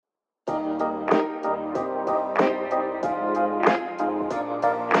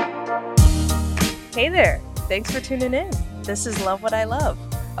Hey there! Thanks for tuning in. This is Love What I Love,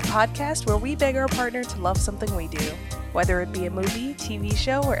 a podcast where we beg our partner to love something we do, whether it be a movie, TV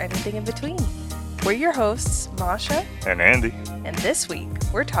show, or anything in between. We're your hosts, Masha and Andy. And this week,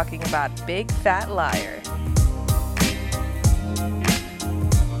 we're talking about Big Fat Liar.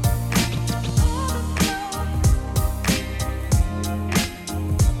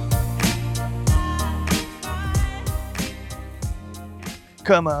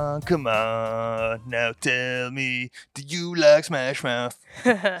 Come on, now tell me, do you like Smash Mouth?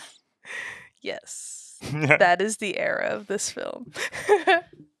 Yes, that is the era of this film.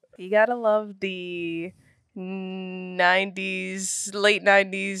 You gotta love the 90s, late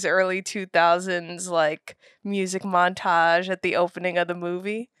 90s, early 2000s, like, music montage at the opening of the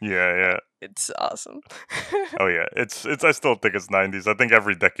movie. Yeah. It's awesome. Oh yeah, it's. I still think it's 90s. I think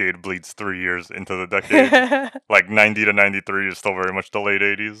every decade bleeds 3 years into the decade. Like 90 to 93 is still very much the late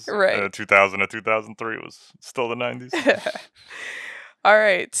 80s. Right. 2000 to 2003 was still the 90s. All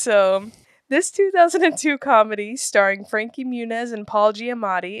right, so this 2002 comedy starring Frankie Muniz and Paul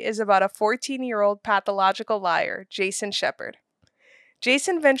Giamatti is about a 14-year-old pathological liar, Jason Shepard.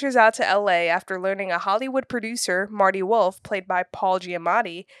 Jason ventures out to LA after learning a Hollywood producer, Marty Wolf, played by Paul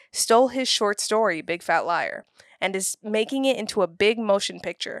Giamatti, stole his short story, Big Fat Liar, and is making it into a big motion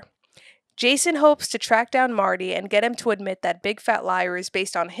picture. Jason hopes to track down Marty and get him to admit that Big Fat Liar is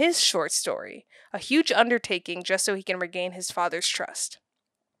based on his short story, a huge undertaking just so he can regain his father's trust.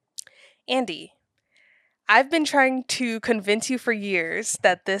 Andy, I've been trying to convince you for years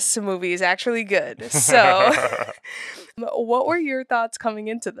that this movie is actually good. So, what were your thoughts coming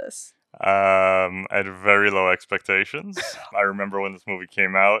into this? I had very low expectations. I remember when this movie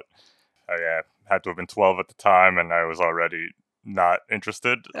came out. I had to have been 12 at the time, and I was already not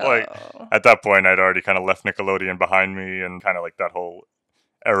interested. Like, at that point, I'd already kind of left Nickelodeon behind me and kind of like that whole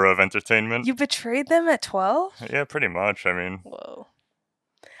era of entertainment. You betrayed them at 12? Yeah, pretty much. I mean... Whoa.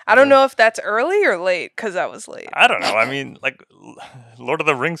 I don't know if that's early or late, because I was late. I don't know. I mean, like, Lord of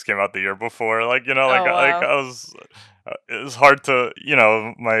the Rings came out the year before. Like, you know, it was hard to, you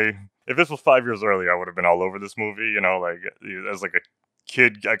know, if this was 5 years earlier, I would have been all over this movie, you know, like, as like a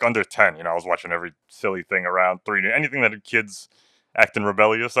kid, like under 10, you know, I was watching every silly thing around 3, anything that had kids acting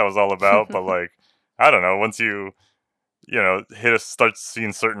rebellious, I was all about. But, like, I don't know, once you know, start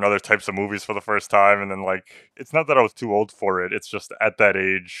seeing certain other types of movies for the first time, and then, like, it's not that I was too old for it, it's just at that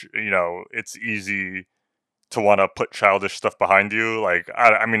age, you know, it's easy to want to put childish stuff behind you. Like,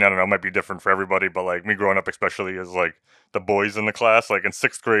 I mean, I don't know, it might be different for everybody, but, like, me growing up, especially as, like, the boys in the class, like, in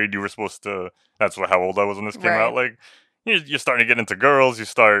 6th grade, you were supposed to, that's how old I was when this came out, like, you're starting to get into girls, you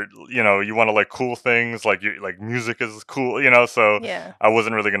start, you know, you want to like cool things, like music is cool, you know, so yeah. I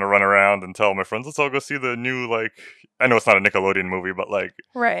wasn't really going to run around and tell my friends, let's all go see the new, like, I know it's not a Nickelodeon movie, but like,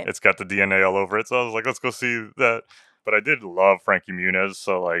 it's got the DNA all over it, so I was like, let's go see that. But I did love Frankie Muniz,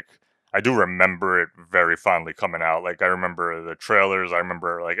 so like, I do remember it very fondly coming out. Like, I remember the trailers, I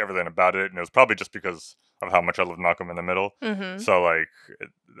remember like everything about it, and it was probably just because of how much I loved Malcolm in the Middle. Mm-hmm. So like,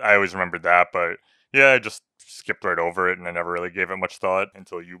 I always remembered that, but yeah, I just skipped right over it, and I never really gave it much thought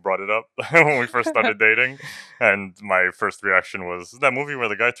until you brought it up when we first started dating. And my first reaction was, that movie where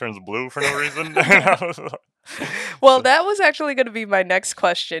the guy turns blue for no reason? Well, that was actually going to be my next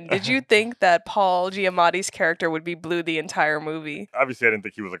question. Did you think that Paul Giamatti's character would be blue the entire movie? Obviously, I didn't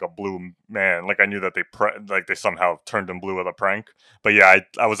think he was like a blue man. Like, I knew that they somehow turned him blue with a prank. But yeah,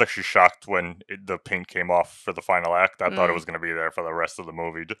 I was actually shocked when the paint came off for the final act. I thought it was going to be there for the rest of the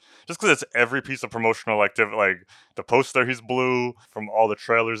movie. Just because it's every piece of promotional activity. Like, the poster, he's blue. From all the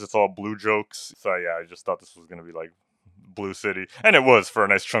trailers, it's all blue jokes. So yeah, I just thought this was going to be like Blue City. And it was for a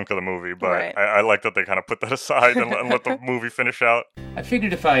nice chunk of the movie. But I like that they kind of put that aside and let the movie finish out. I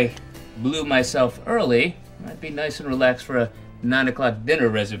figured if I blew myself early, I'd be nice and relaxed for a 9 o'clock dinner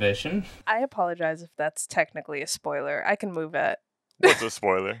reservation. I apologize if that's technically a spoiler. I can move it. What's a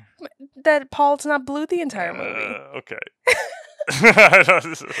spoiler? That Paul's not blue the entire movie. Okay.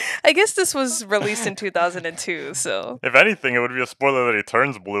 I guess this was released in 2002, so... If anything, it would be a spoiler that he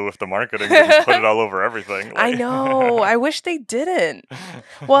turns blue if the marketing didn't put it all over everything. Like... I know. I wish they didn't.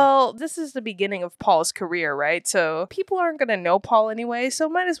 Well, this is the beginning of Paul's career, right? So people aren't going to know Paul anyway, so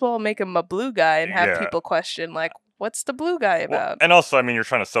might as well make him a blue guy and have people question, like, what's the blue guy about? Well, and also, I mean, you're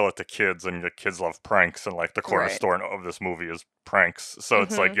trying to sell it to kids, and the kids love pranks, and like the cornerstone of this movie is pranks. So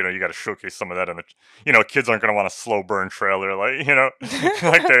it's like, you know, you got to showcase some of that, and you know, kids aren't going to want a slow burn trailer, like, you know,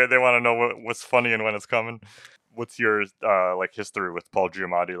 like they want to know what's funny and when it's coming. What's your like history with Paul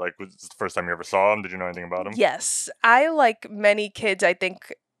Giamatti? Like, was this the first time you ever saw him? Did you know anything about him? Yes, I, like many kids, I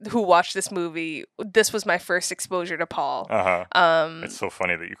think, who watched this movie, this was my first exposure to Paul. It's so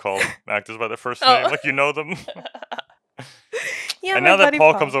funny that you call actors by their first name, like you know them. Yeah, and now that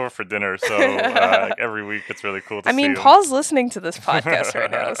Paul comes over for dinner, so like every week it's really cool to see him. Paul's listening to this podcast right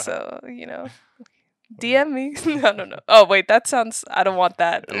now, so, DM me. No. Oh, wait, that sounds... I don't want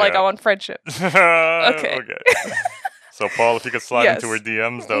that. Yeah. Like, I want friendship. Okay. So, Paul, if you could slide into her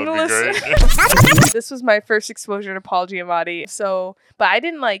DMs, that would be great. This was my first exposure to Paul Giamatti. So, but I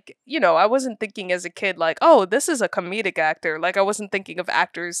didn't I wasn't thinking as a kid, like, oh, this is a comedic actor. Like, I wasn't thinking of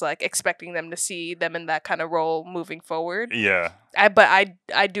actors, like, expecting them to see them in that kind of role moving forward. Yeah. But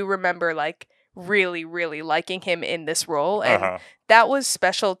I do remember, like, really, really liking him in this role. And that was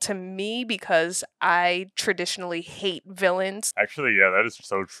special to me because I traditionally hate villains. Actually, yeah, that is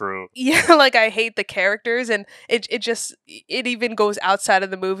so true. Yeah, like I hate the characters, and it even goes outside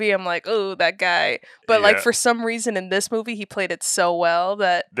of the movie. I'm like, oh, that guy. But like for some reason in this movie, he played it so well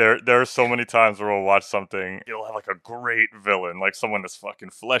that there are so many times where we'll watch something, you'll have like a great villain, like someone that's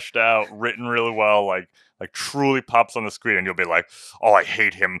fucking fleshed out, written really well, like truly pops on the screen, and you'll be like, oh, I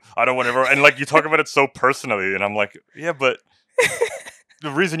hate him. I don't want to ever. And like you talk about it so personally, and I'm like, yeah, but the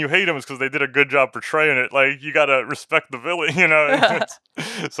reason you hate him is because they did a good job portraying it. Like, you gotta respect the villain,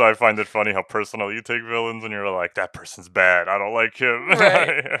 So I find it funny how personal you take villains, and you're like, that person's bad. I don't like him.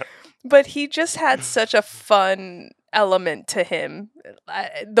 Right. But he just had such a fun element to him.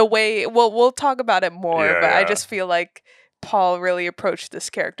 The way, we'll talk about it more, but I just feel like Paul really approached this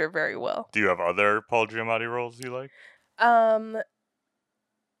character very well. Do you have other Paul Giamatti roles you like?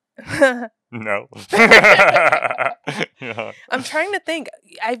 No. Yeah. I'm trying to think.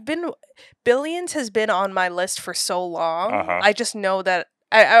 Billions has been on my list for so long. I just know that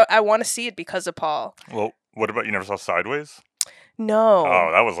I want to see it because of Paul. Well, what about, you never saw Sideways? No.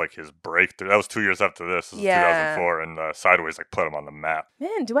 Oh, that was like his breakthrough. That was 2 years after this. This was 2004, and Sideways like put him on the map.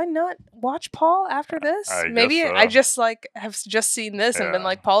 Man, do I not watch Paul after this? Maybe I just have seen this and been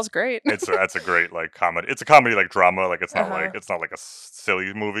like, Paul's great. That's a great like comedy. It's a comedy like drama. Like it's not like a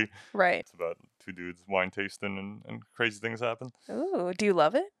silly movie. Right. It's about two dudes wine tasting and crazy things happen. Ooh, do you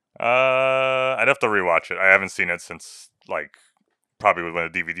love it? I'd have to rewatch it. I haven't seen it since like probably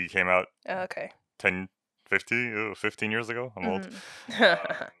when the DVD came out. Okay. 15 years ago. I'm old.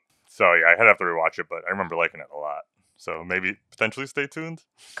 So yeah, I'd have to rewatch it, but I remember liking it a lot. So maybe potentially stay tuned.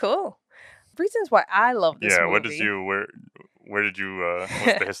 Cool. Reasons why I love this movie. Where did you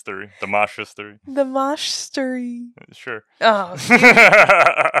what's the history? The Mosh history? The Mosh story. Sure. Oh.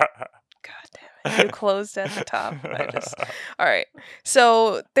 God damn it. You closed at the top. All right.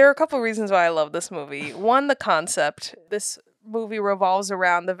 So there are a couple reasons why I love this movie. One, the concept. This movie revolves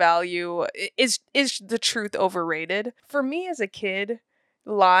around the value, is the truth overrated? For me as a kid,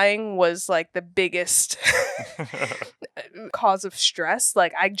 lying was like the biggest cause of stress.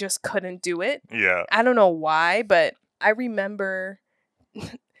 Like I just couldn't do it. Yeah. I don't know why, but I remember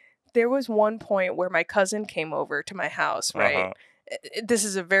there was one point where my cousin came over to my house, right? This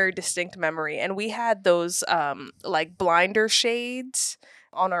is a very distinct memory, and we had those like blinder shades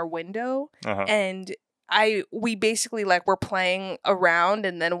on our window, and we basically like were playing around,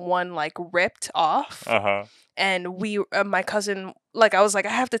 and then one like ripped off. And my cousin, like, I was like, I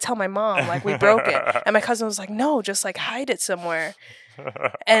have to tell my mom, like, we broke it. And my cousin was like, no, just like hide it somewhere.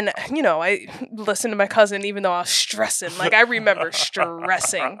 And, I listened to my cousin even though I was stressing. Like, I remember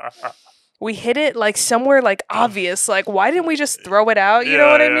stressing. We hid it like somewhere like obvious. Like, why didn't we just throw it out? You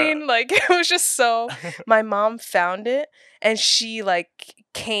know what I mean? Like, it was just so. My mom found it, and she like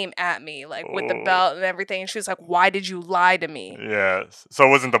came at me like with the belt and everything. And she was like, "Why did you lie to me?" Yeah. So it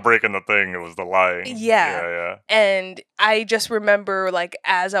wasn't the breaking the thing; it was the lying. Yeah. And I just remember like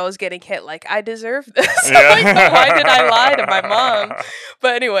as I was getting hit, like I deserve this. Like, why did I lie to my mom?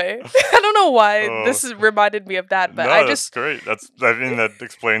 But anyway, I don't know why this reminded me of that. But that's great. That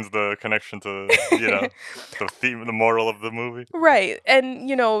explains the connection to the theme, the moral of the movie. Right. And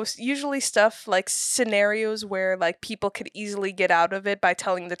usually stuff like scenarios where like people could easily get out of it by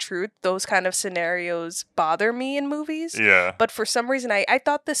telling the truth, those kind of scenarios bother me in movies. Yeah. But for some reason I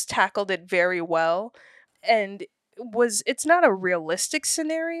thought this tackled it very well, and it's not a realistic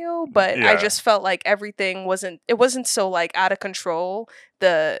scenario, but I just felt like everything wasn't so like out of control.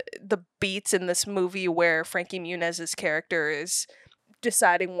 The beats in this movie where Frankie Muniz's character is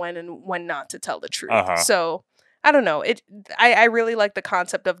deciding when and when not to tell the truth. So I don't know. I really like the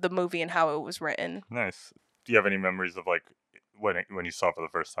concept of the movie and how it was written. Nice. Do you have any memories of like when you saw it for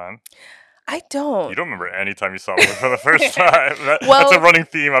the first time? I don't. You don't remember any time you saw it for the first time? That's a running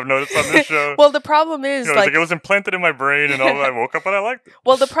theme I've noticed on this show. Well, the problem is like it was implanted in my brain, and all I woke up and I liked it.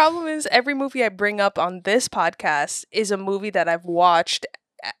 Well, the problem is every movie I bring up on this podcast is a movie that I've watched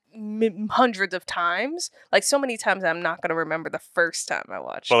hundreds of times. Like, so many times I'm not going to remember the first time I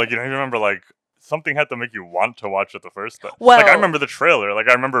watched But, like, it. you remember, like, something had to make you want to watch it the first time. Well, like, I remember the trailer. Like,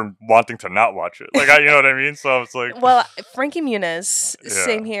 I remember wanting to not watch it. Like, you know what I mean? So it's like... Well, Frankie Muniz,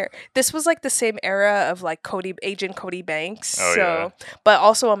 same here. This was, like, the same era of, like, Agent Cody Banks. Oh, yeah. But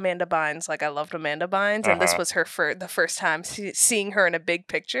also Amanda Bynes. Like, I loved Amanda Bynes, and this was her the first time seeing her in a big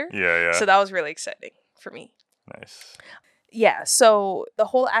picture. Yeah. So that was really exciting for me. Nice. Yeah, so the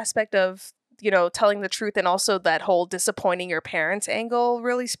whole aspect of, telling the truth, and also that whole disappointing your parents angle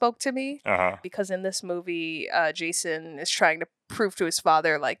really spoke to me. Because in this movie, Jason is trying to prove to his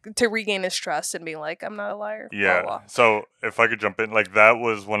father, like, to regain his trust and being like, I'm not a liar. Yeah. Blah, blah. So if I could jump in, like, that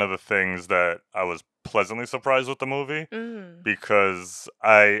was one of the things that I was pleasantly surprised with the movie, because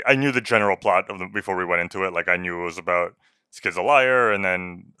I knew the general plot before we went into it. Like, I knew it was about this kid's a liar, and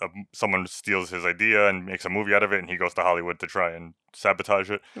then someone steals his idea and makes a movie out of it, and he goes to Hollywood to try and sabotage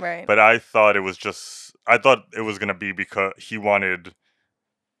it. Right. But I thought it was going to be because he wanted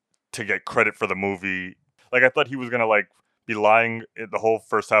to get credit for the movie. Like, I thought he was going to, like, be lying the whole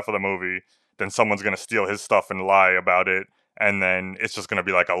first half of the movie, then someone's going to steal his stuff and lie about it, and then it's just going to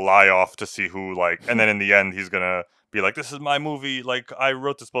be, like, a lie-off to see who, like... And then in the end, he's going to be like, this is my movie, like, I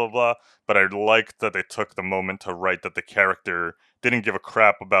wrote this, blah, blah, blah. But I liked that they took the moment to write that the character didn't give a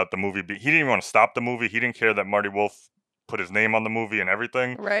crap about the movie. He didn't even want to stop the movie. He didn't care that Marty Wolf put his name on the movie and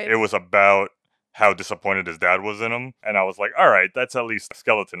everything. Right. It was about how disappointed his dad was in him. And I was like, all right, that's at least a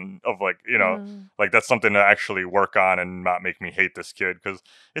skeleton of, like, like, that's something to actually work on and not make me hate this kid. Because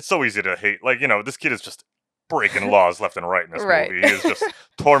it's so easy to hate. Like, this kid is just breaking laws left and right in this movie. He is just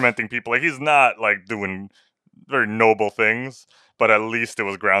tormenting people. Like, he's not, like, doing very noble things, but at least it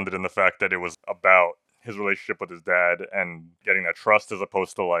was grounded in the fact that it was about his relationship with his dad and getting that trust, as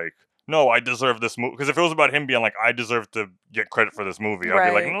opposed to, like, no, I deserve this movie. Because if it was about him being like, I deserve to get credit for this movie, I'd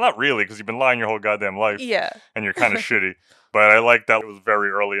be like, no, not really, because you've been lying your whole goddamn life. Yeah. And you're kind of shitty. But I like that it was very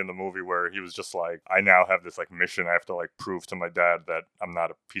early in the movie where he was just like, I now have this, like, mission. I have to, like, prove to my dad that I'm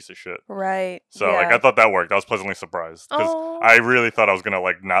not a piece of shit. Right. So, like, I thought that worked. I was pleasantly surprised. Because I really thought I was going to,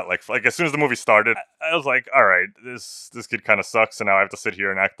 like, not, like, as soon as the movie started, I was like, all right, this kid kind of sucks. And now I have to sit here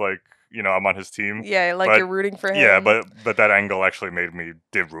and act like, I'm on his team. Yeah, like, you're rooting for him. Yeah, but that angle actually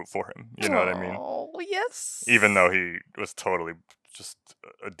did root for him. You know what I mean? Oh, yes. Even though he was totally just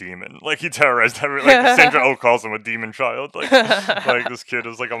a demon. Like, he terrorized everyone. Like, Sandra Oh calls him a demon child. Like, this kid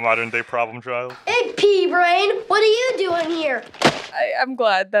is like a modern day problem child. Hey, P-Brain, what are you doing here? I'm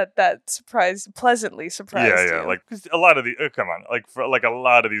glad that pleasantly surprised you. Yeah, like, 'cause a lot of the come on, like, for like a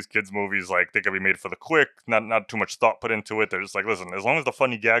lot of these kids movies, like, they could be made for the quick, not too much thought put into it. They're just like, listen, as long as the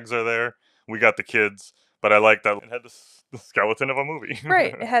funny gags are there, we got the kids. But I like that it had the skeleton of a movie.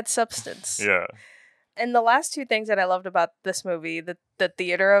 Right, it had substance. Yeah. And the last two things that I loved about this movie, the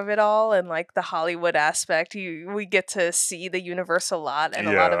theater of it all and, like, the Hollywood aspect, we get to see the Universal lot, and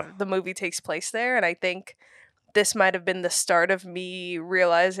a lot of the movie takes place there. And I think this might have been the start of me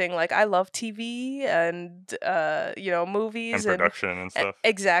realizing, like, I love TV and, movies. And production and stuff.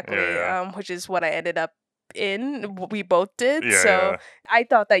 Exactly. Which is what I ended up in. We both did. Yeah, so I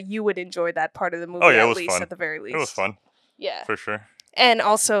thought that you would enjoy that part of the movie, at least, fun. At the very least. It was fun. Yeah. For sure. And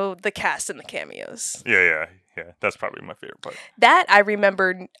also the cast and the cameos. Yeah. That's probably my favorite part. That I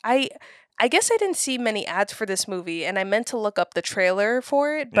remember. I guess I didn't see many ads for this movie, and I meant to look up the trailer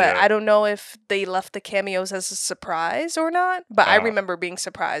for it, but I don't know if they left the cameos as a surprise or not. But I remember being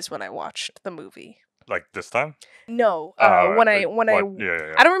surprised when I watched the movie. Like this time? No, when I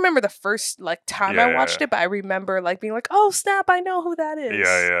I don't remember the first, like, time I watched it, but I remember, like, being like, oh snap, I know who that is.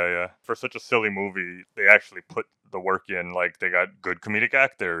 Yeah. For such a silly movie, they actually put the work in. Like, they got good comedic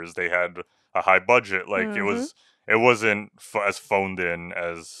actors. They had a high budget. Like, it wasn't as phoned in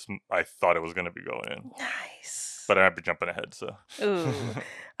as I thought it was going to be going in. Nice. But I might be jumping ahead, so. Ooh.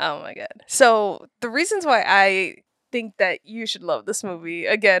 Oh my god. So the reasons why I think that you should love this movie,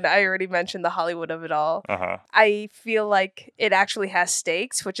 again, I already mentioned the Hollywood of it all. I feel like it actually has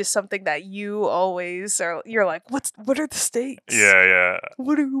stakes, which is something that you always are. You're like, what are the stakes? Yeah.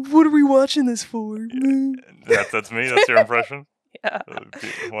 What are we watching this for? That's me. That's your impression. Yeah.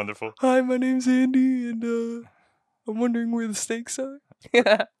 Wonderful. Hi, my name's Andy, and I'm wondering where the stakes are.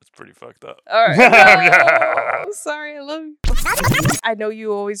 Yeah. It's pretty fucked up. All right. No! Sorry, I love you. I know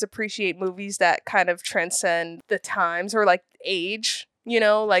you always appreciate movies that kind of transcend the times or, like, age.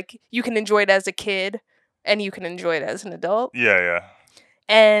 Like, you can enjoy it as a kid and you can enjoy it as an adult. Yeah.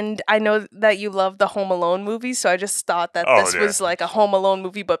 And I know that you love the Home Alone movies, so I just thought that this was like a Home Alone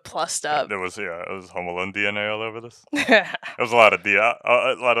movie, but plussed up. It was Home Alone DNA all over this. There was a lot of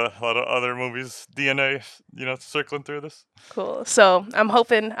a lot of other movies DNA, circling through this. Cool. So I'm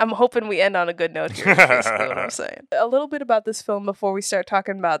hoping we end on a good note here. Is basically what I'm saying. A little bit about this film before we start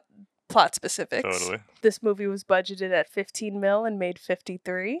talking about plot specifics. Totally. This movie was budgeted at 15 mil and made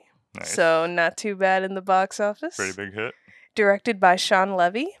 53. Nice. So not too bad in the box office. Pretty big hit. Directed by Sean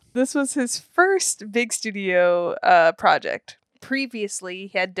Levy. This was his first big studio project. Previously,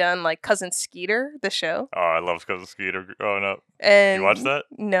 he had done like Cousin Skeeter, the show. Oh, I loved Cousin Skeeter growing up. And you watched that?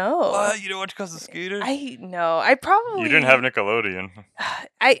 No. What? You didn't watch Cousin Skeeter? I probably. You didn't have Nickelodeon.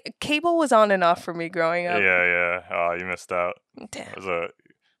 Cable was on and off for me growing up. Yeah. Oh, you missed out. Damn. It was a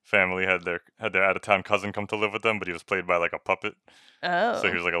family had their out of town cousin come to live with them, but he was played by like a puppet. Oh. So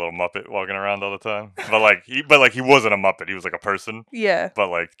he was like a little Muppet walking around all the time. But he wasn't a Muppet. He was like a person. Yeah. But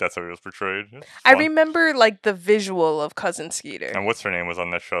like that's how he was portrayed. I remember like the visual of Cousin Skeeter. And what's her name was on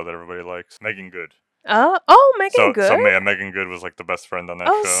that show that everybody likes? Megan Good. Megan Good. So Megan Good was like the best friend on that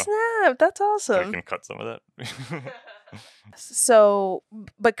show. Oh snap! That's awesome. We can cut some of that. So,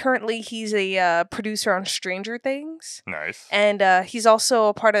 but currently he's a producer on Stranger Things. Nice. And he's also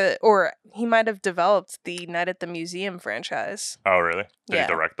a part of, or he might have developed the Night at the Museum franchise. Oh, really? Did he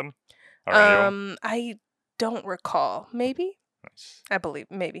direct them? I don't recall. Maybe? Nice. I believe,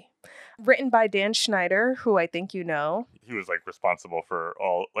 maybe. Written by Dan Schneider, who I think you know. He was like responsible for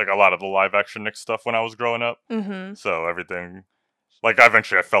a lot of the live action Nick stuff when I was growing up. Mm-hmm. So everything, like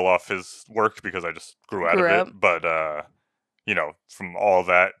eventually I fell off his work because I just grew out of it. But, from all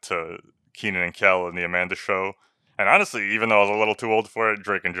that to Kenan and Kel and the Amanda Show. And honestly, even though I was a little too old for it,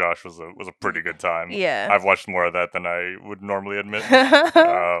 Drake and Josh was a pretty good time. Yeah. I've watched more of that than I would normally admit.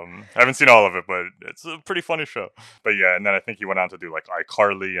 I haven't seen all of it, but it's a pretty funny show. But yeah, and then I think he went on to do like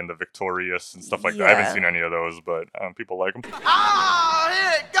iCarly and The Victorious and stuff like that. I haven't seen any of those, but people like them. Oh,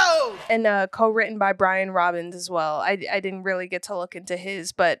 here it goes! And co-written by Brian Robbins as well. I didn't really get to look into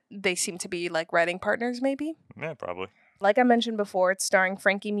his, but they seem to be like writing partners maybe? Yeah, probably. Like I mentioned before, it's starring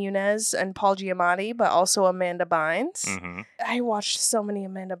Frankie Muniz and Paul Giamatti, but also Amanda Bynes. Mm-hmm. I watched so many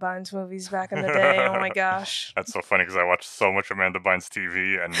Amanda Bynes movies back in the day. Oh my gosh. That's so funny because I watched so much Amanda Bynes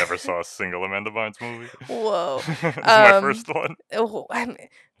TV and never saw a single Amanda Bynes movie. Whoa. This is my first one.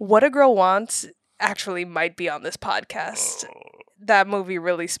 What a Girl Wants actually might be on this podcast. Oh. That movie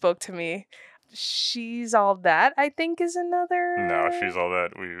really spoke to me. She's All That, I think, is another. No, She's All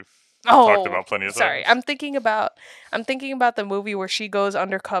That we've talked about plenty of times. Sorry, I'm thinking about the movie where she goes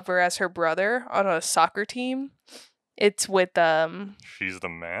undercover as her brother on a soccer team. It's with She's the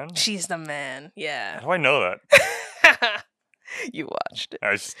Man? She's the Man, yeah. How do I know that? You watched it.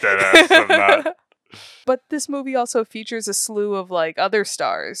 I just deadass have not. But this movie also features a slew of like other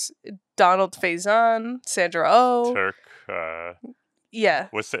stars. Donald Faison, Sandra Oh. Turk. Yeah.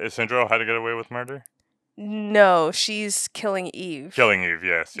 Is Sandra Oh How to Get Away with Murder? No, she's Killing Eve. Killing Eve,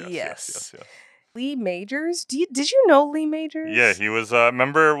 yes. Lee Majors? Did you know Lee Majors? Yeah, he was,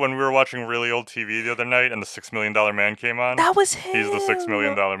 remember when we were watching really old TV the other night and the $6 Million Man came on? That was him! He's the $6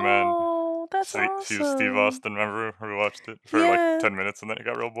 Million Man. Oh, that's awesome. He was Steve Austin, remember? We watched it for like 10 minutes and then it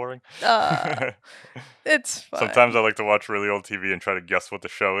got real boring. It's fun. Sometimes I like to watch really old TV and try to guess what the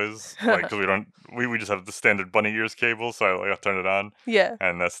show is. Like, because we just have the standard bunny ears cable, so I turn it on. Yeah.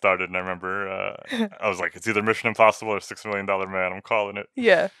 And that started, and I remember I was like, it's either Mission Impossible or $6 Million Man. I'm calling it.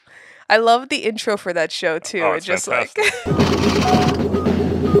 Yeah. I love the intro for that show, too. Oh, it's just fantastic.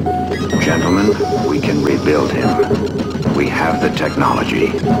 Gentlemen, we can rebuild him. We have the technology.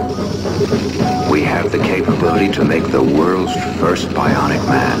 We have the capability to make the world's first bionic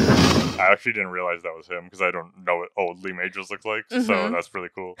man. I actually didn't realize that was him because I don't know what old Lee Majors looked like, so that's really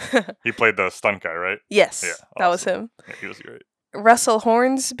cool. He played the stunt guy, right? Yes, yeah, that was him. Yeah, he was great. Russell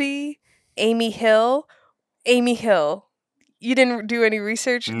Hornsby, Amy Hill. You didn't do any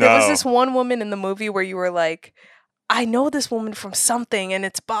research? No. There was this one woman in the movie where you were like, I know this woman from something and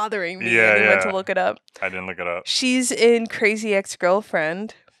it's bothering me. Yeah, and you went to look it up. I didn't look it up. She's in Crazy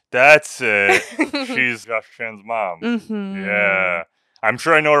Ex-Girlfriend. That's it. She's Josh Chan's mom. Mm-hmm. Yeah. I'm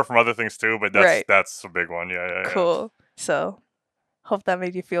sure I know her from other things too, but that's a big one. Yeah. Cool. So, hope that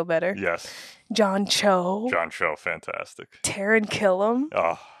made you feel better. Yes. John Cho. Fantastic. Taran Killam.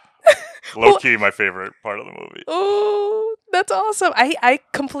 Oh. Low-key my favorite part of the movie. Oh, that's awesome. I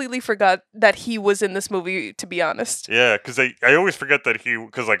completely forgot that he was in this movie, to be honest. Yeah, because I always forget that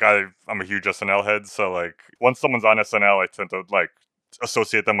because like I'm a huge SNL head, so like once someone's on SNL, I tend to like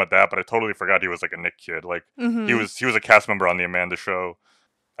associate them with that, but I totally forgot he was like a Nick kid. Like he was a cast member on the Amanda Show.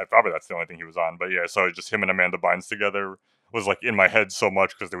 Probably that's the only thing he was on, but yeah, so just him and Amanda Bynes together was like in my head so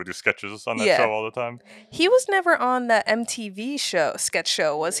much because they would do sketches on that Yeah. show all the time. He was never on that MTV sketch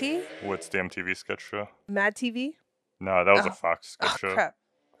show, was he? What's the MTV sketch show? Mad TV? No, that was a Oh. Fox sketch Oh, show. crap.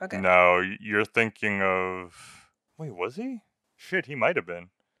 Okay. No, you're thinking of. Wait, was he? Shit, he might have been.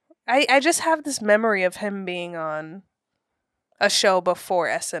 I just have this memory of him being on a show before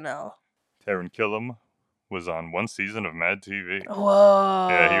SNL. Taran Killam was on one season of Mad TV. Whoa.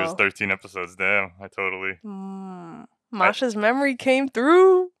 Yeah, he was 13 episodes. Damn, I totally. Masha's memory came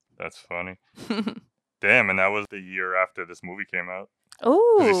through. That's funny. Damn, and that was the year after this movie came out.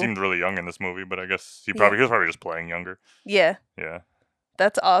 Ooh. 'Cause he seemed really young in this movie, but I guess he was probably just playing younger. Yeah. Yeah.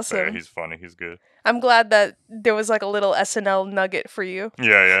 That's awesome. But yeah, he's funny. He's good. I'm glad that there was like a little SNL nugget for you.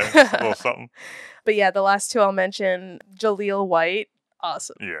 Yeah, a little something. But yeah, the last two I'll mention, Jaleel White,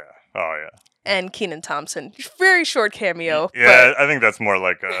 awesome. Yeah. Oh, yeah. And Kenan Thompson, very short cameo. Yeah, I think that's more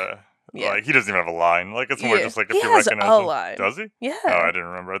like Yeah. like he doesn't even have a line. Like it's more Yeah. just like if He you has recognize a him. line. Does he? Yeah. Oh, I didn't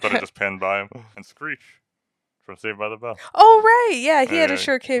remember. I thought it just panned by him. And Screech from Saved by the Bell. Oh, right. Yeah, he had a Yeah,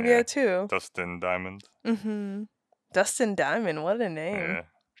 short cameo yeah. too. Dustin Diamond. Mm-hmm. Dustin Diamond, what a name. Yeah.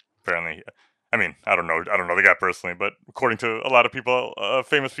 Apparently, I mean, I don't know the guy personally, but according to a lot of people,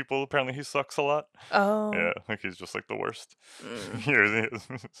 famous people, apparently he sucks a lot. Oh. Yeah, I think he's just like the worst. Mm, He is.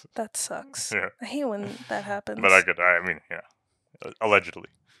 that sucks. Yeah. I hate when that happens. But I mean, yeah, allegedly.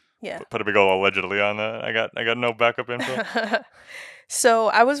 Yeah. Put a big old allegedly on that. I got no backup info. So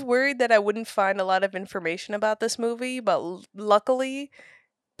I was worried that I wouldn't find a lot of information about this movie, but luckily,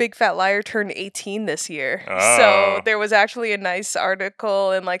 Big Fat Liar turned 18 this year. Oh. So there was actually a nice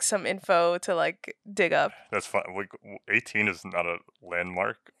article and like some info to like dig up. That's fun. Like 18 is not a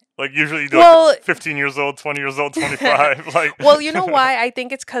landmark. Like usually you do like 15 years old, 20 years old, 25. Like well, you know why? I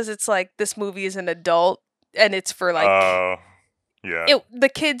think it's because it's like this movie is an adult and it's for like yeah. the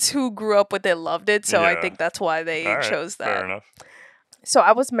kids who grew up with it loved it. So I Yeah. think that's why they All right, chose that. Fair enough. So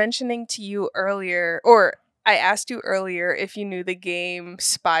I was mentioning to you earlier, or I asked you earlier if you knew the game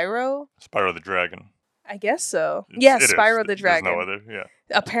Spyro. Spyro the Dragon. I guess so. It Yeah, is. Spyro the There's Dragon. no other. Yeah.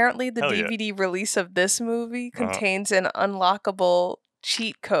 Apparently, the Hell yeah. DVD release of this movie Uh-huh. contains an unlockable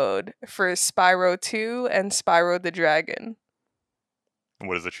cheat code for Spyro 2 and Spyro the Dragon, And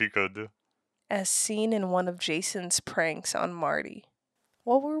what does the cheat code do? as seen in one of Jason's pranks on Marty.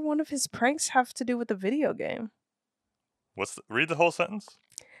 What were one of his pranks have to do with the video game? Read the whole sentence?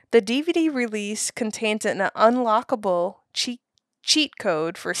 The DVD release contains an unlockable cheat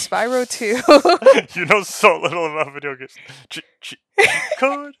code for Spyro 2. You know so little about video games. Cheat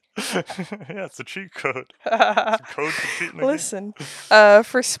code? Yeah, it's a cheat code. It's a code to cheat in the Listen,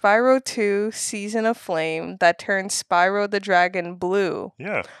 for Spyro 2 Season of Flame that turns Spyro the Dragon blue. game.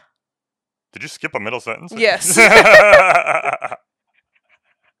 Yeah. Did you skip a middle sentence? Yes.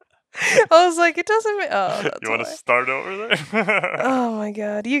 I was like, it doesn't make... Oh, that's You want to why. start over there? Oh my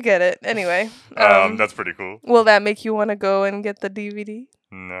god, you get it. Anyway. That's pretty cool. Will that make you want to go and get the DVD?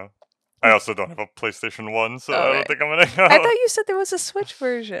 No. I also don't have a PlayStation 1, so I Okay. don't think I'm going to go. I thought you said there was a Switch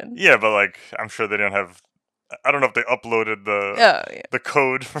version. Yeah, but like, I'm sure they don't have... I don't know if they uploaded Oh, yeah. the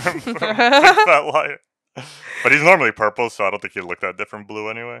code from Big Fat Liar. But he's normally purple, so I don't think he'd look that different blue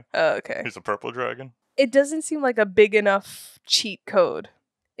anyway. Oh, okay. He's a purple dragon. It doesn't seem like a big enough cheat code.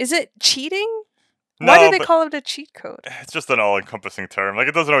 Is it cheating? No, Why do they but call it a cheat code? it's just an all-encompassing term. Like,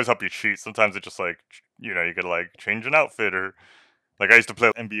 it doesn't always help you cheat. Sometimes it's just like, you could like change an outfit or... Like, I used to play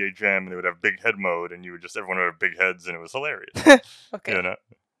NBA Jam, and they would have big head mode, and everyone would have big heads, and it was hilarious. Okay. You know?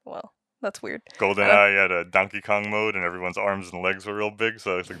 Well, that's weird. GoldenEye had a Donkey Kong mode, and everyone's arms and legs were real big,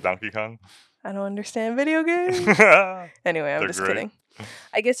 so it's like Donkey Kong. I don't understand video games. Anyway, I'm They're just great. kidding.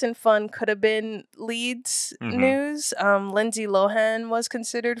 I guess in fun could have been Leeds Mhm. news. Lindsay Lohan was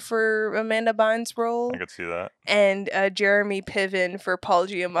considered for Amanda Bynes' role, I could see that. and Jeremy Piven for Paul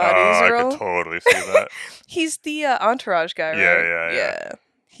Giamatti's I role. could totally see that. He's the Entourage guy, Yeah, right? yeah.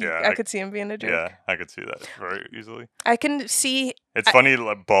 Yeah, I could see him being a jerk. Yeah, I could see that very easily. I can see. It's funny,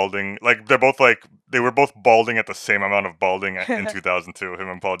 like, balding. Like, they were both balding at the same amount of balding in 2002, him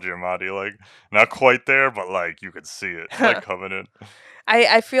and Paul Giamatti. Like, not quite there, but, like, you could see it, like, coming in.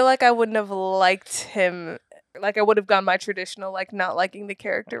 I feel like I wouldn't have liked him. Like, I would have gone my traditional, like, not liking the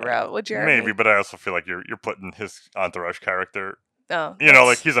character route with Jeremy. Maybe, but I also feel like you're putting his Entourage character. Oh, You know,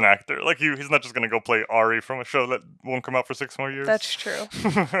 like, he's an actor. Like, he's not just going to go play Ari from a show that won't come out for 6 more years. that's true.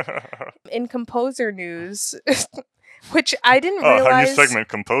 In composer news, which I didn't Our realize. new segment,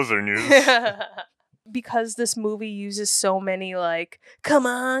 Composer News. Because this movie uses so many, like, come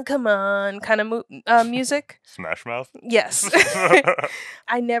on kind of music. Smash Mouth. Yes.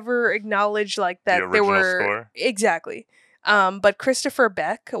 I never acknowledged, like, that The there original were. score? Exactly. But Christopher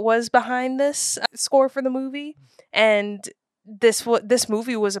Beck was behind this score for the movie. And this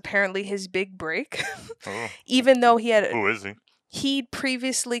movie was apparently his big break. Oh. Even though he had Who is he? he'd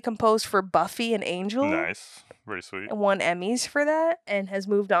previously composed for Buffy and Angel. Nice. Very sweet. And won Emmys for that, and has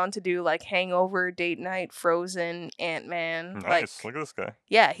moved on to do like Hangover, Date Night, Frozen, Ant-Man. Nice. Look at this guy.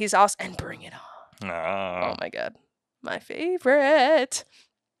 Yeah, he's awesome. And Bring It On. Oh my god. My favorite.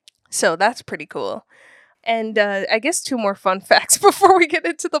 So that's pretty cool. And I guess 2 more fun facts before we get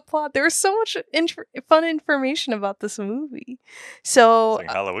into the plot. There was so much fun information about this movie. So it's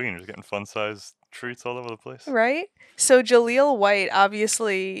like Halloween, just getting fun-sized treats all over the place. Right? So Jaleel White,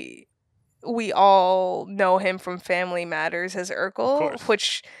 obviously, we all know him from Family Matters as Urkel,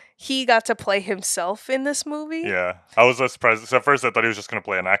 which he got to play himself in this movie. Yeah, I was surprised. So at first, I thought he was just going to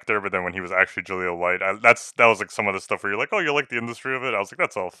play an actor, but then when he was actually Jaleel White, that was like some of the stuff where you're like, oh, you like the industry of it? I was like,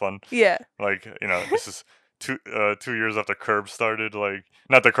 that's all fun. Yeah. Like, this is 2 years after Curb started. Like,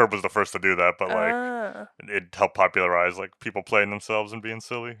 not that Curb was the first to do that, but like it helped popularize like people playing themselves and being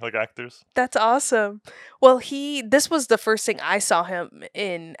silly, like actors. That's awesome. Well, this was the first thing I saw him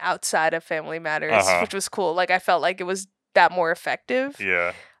in outside of Family Matters, which was cool. Like, I felt like it was that more effective.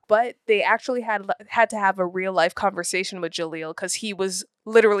 Yeah. But they actually had to have a real life conversation with Jaleel because he was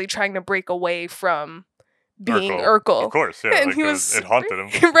literally trying to break away from being Urkel. Of course, yeah. And it haunted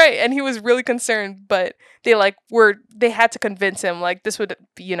him. Right, and he was really concerned, but they had to convince him like this would,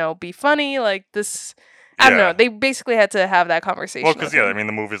 be funny, like this. I don't know. They basically had to have that conversation. Well, because I mean,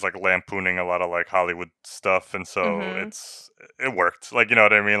 the movie's like lampooning a lot of like Hollywood stuff, and so it worked. Like, you know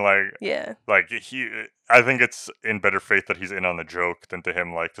what I mean? Like, yeah. Like I think it's in better faith that he's in on the joke than to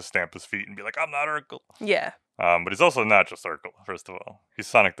him like to stamp his feet and be like, I'm not Urkel. Yeah. But he's also not just Urkel. First of all, he's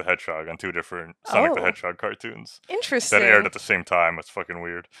Sonic the Hedgehog on 2 different Sonic the Hedgehog cartoons. Interesting. That aired at the same time. It's fucking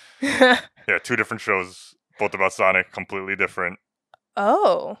weird. Yeah, 2 different shows, both about Sonic, completely different.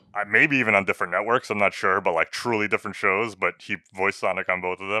 Oh. Maybe even on different networks, I'm not sure, but like truly different shows, but he voiced Sonic on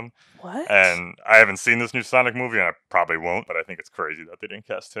both of them. What? And I haven't seen this new Sonic movie, and I probably won't, but I think it's crazy that they didn't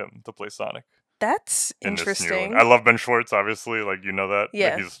cast him to play Sonic. That's interesting. I love Ben Schwartz, obviously, like, you know that.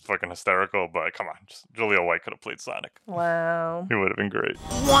 Yeah. Like, he's fucking hysterical, but come on, just Jaleel White could have played Sonic. Wow. He would have been great.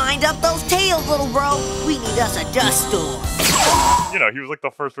 Wind up those tails, little bro. We need us a dust storm. He was like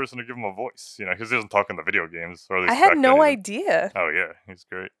the first person to give him a voice, because he doesn't talk in the video games. Or at least I had no idea. Oh, yeah, he's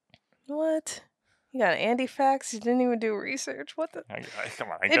great. What? You got Andy facts? You didn't even do research? What the? Come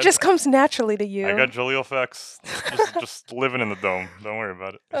on. It just comes naturally to you. I got Jaleel facts. just living in the dome. Don't worry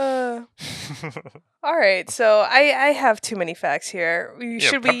about it. All right, so I have too many facts here.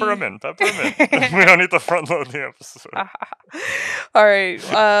 Pepper them in. We don't need to front load the episode. All right,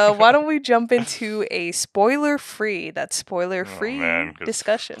 why don't we jump into a spoiler-free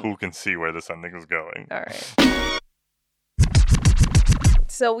discussion. Who can see where this ending is going? All right.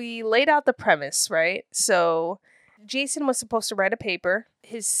 So we laid out the premise, right? So Jason was supposed to write a paper.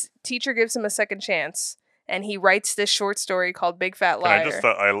 His teacher gives him a second chance, and he writes this short story called Big Fat Liar. And I just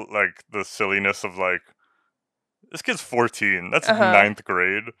thought I like the silliness of like, this kid's 14. That's 9th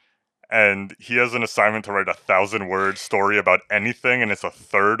grade. And he has an assignment to write a 1,000-word story about anything, and it's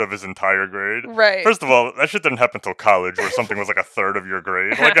 1/3 of his entire grade. Right. First of all, that shit didn't happen until college, where something was like 1/3 of your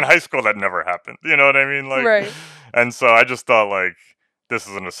grade. Like in high school, that never happened. You know what I mean? Like, right. And so I just thought like, this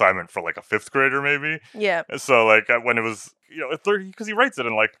is an assignment for like a 5th grader, maybe. Yeah. So like when it was, because he writes it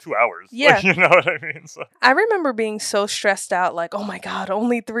in like 2 hours. Yeah. Like, you know what I mean? So I remember being so stressed out, like, oh my God,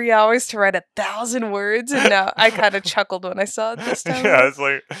 only 3 hours to write 1,000 words. And now I kind of chuckled when I saw it this time. Yeah, it's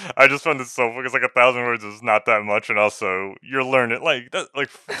like, I just found it so funny because like 1,000 words is not that much. And also you're learning like that,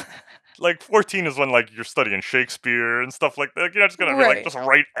 like 14 is when like you're studying Shakespeare and stuff like that. You're not just gonna be like just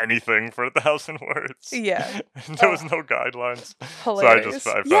write anything for 1,000 words. Yeah, there was no guidelines. Hilarious.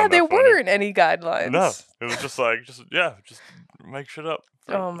 So I found there funny. weren't any guidelines. No, it was just like just make shit up.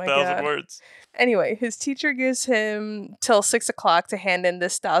 For 1,000 words. Anyway, his teacher gives him till 6 o'clock to hand in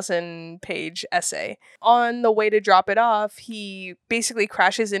this 1,000-page essay. On the way to drop it off, he basically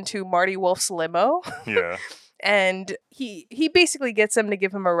crashes into Marty Wolf's limo. Yeah. And he basically gets them to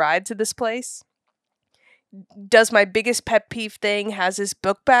give him a ride to this place. Does my biggest pet peeve thing, has his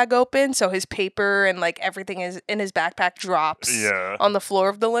book bag open, so his paper and like everything is in his backpack drops on the floor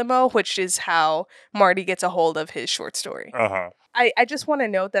of the limo, which is how Marty gets a hold of his short story. I just want to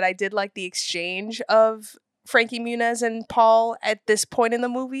note that I did like the exchange of Frankie Muniz and Paul at this point in the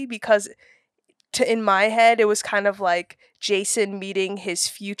movie, because in my head, it was kind of like Jason meeting his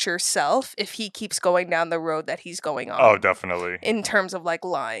future self if he keeps going down the road that he's going on. Oh, definitely. In terms of like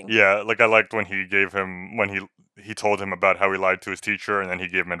lying. Yeah, like I liked when he gave him, when he told him about how he lied to his teacher, and then he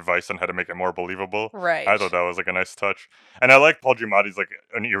gave him advice on how to make it more believable. Right. I thought that was like a nice touch. And I like Paul Giamatti's like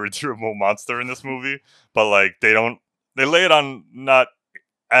an irredeemable monster in this movie, but like they don't they lay it on not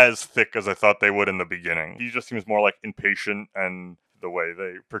as thick as I thought they would in the beginning. He just seems more like impatient, and the way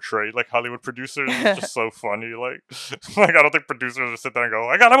they portray like Hollywood producers is just so funny. Like I don't think producers would sit there and go,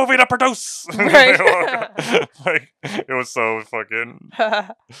 "I got a movie to produce." Right. Like it was so fucking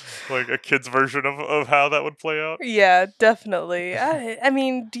like a kid's version of how that would play out. Yeah, definitely. I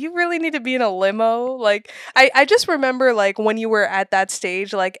mean, do you really need to be in a limo? Like, I just remember like when you were at that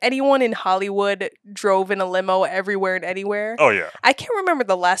stage, like anyone in Hollywood drove in a limo everywhere and anywhere. Oh yeah. I can't remember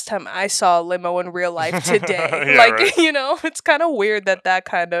the last time I saw a limo in real life today. Yeah, like, right. you know, it's kind of weird that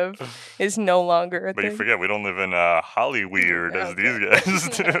kind of is no longer a But thing. you forget we don't live in Hollyweird as these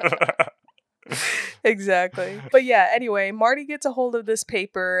guys do. Exactly. But yeah, anyway, Marty gets a hold of this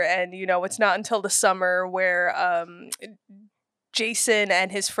paper, and you know, it's not until the summer where Jason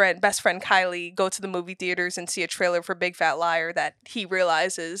and his best friend Kylie go to the movie theaters and see a trailer for Big Fat Liar that he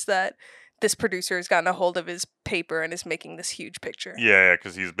realizes that this producer has gotten a hold of his paper and is making this huge picture. Yeah,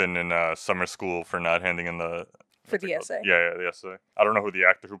 because he's been in summer school for not handing in the for the essay. Yeah, the essay. I don't know who the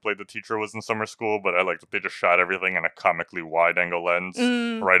actor who played the teacher was in summer school, but I like that they just shot everything in a comically wide angle lens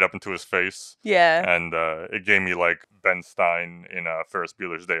right up into his face. Yeah. And it gave me like Ben Stein in Ferris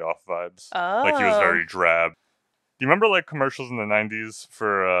Bueller's Day Off vibes. Oh. Like he was very drab. Do you remember like commercials in the 90s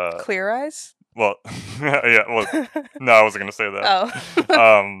for Clear Eyes? Well, yeah, well, no, I wasn't going to say that.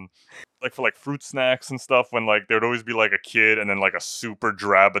 Oh. Like for like fruit snacks and stuff, when like there would always be like a kid and then like a super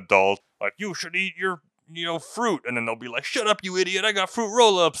drab adult, like, you should eat your fruit, and then they'll be like, shut up, you idiot, I got fruit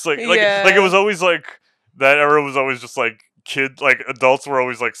roll-ups. Like it was always like, that era was always just like, like adults were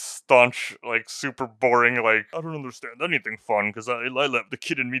always like staunch, like super boring, like, I don't understand anything fun because I let the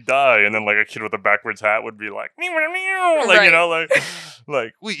kid in me die. And then like a kid with a backwards hat would be like, meow, meow, meow. Like, you know,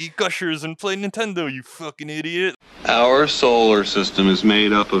 like we eat Gushers and play Nintendo, you fucking idiot. Our solar system is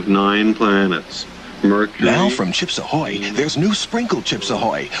made up of 9 planets. Mercury. Now from Chips Ahoy, there's new Sprinkle Chips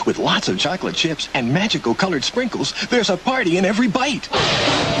Ahoy. With lots of chocolate chips and magical colored sprinkles, there's a party in every bite.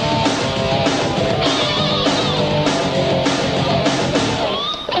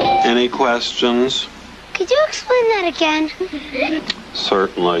 Any questions? Could you explain that again?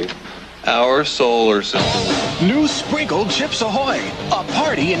 Certainly. Our solar system. New Sprinkled Chips Ahoy. A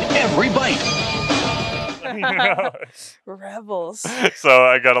party in every bite. Rebels. So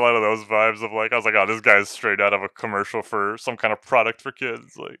I got a lot of those vibes of like, I was like, oh, this guy's straight out of a commercial for some kind of product for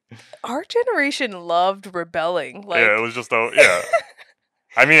kids. Like, our generation loved rebelling. Like, yeah, it was just yeah.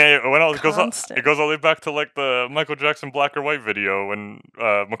 I mean, it goes all the way back to like the Michael Jackson Black or White video when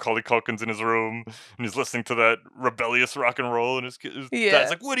Macaulay Culkin's in his room and he's listening to that rebellious rock and roll, and his dad's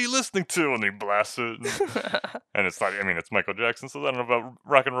like, "What are you listening to?" And he blasts it, and it's not. I mean, it's Michael Jackson, so I don't know about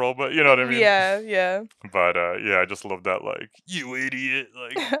rock and roll, but you know what I mean. Yeah. But yeah, I just love that. Like, you idiot!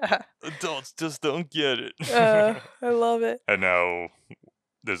 Like, adults just don't get it. I love it. And now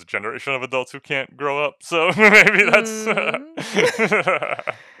there's a generation of adults who can't grow up, so maybe that's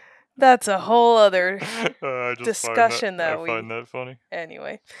that's a whole other discussion I find that funny.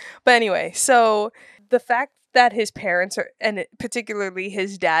 Anyway, so the fact that his parents are, and particularly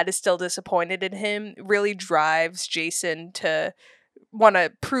his dad, is still disappointed in him really drives Jason to want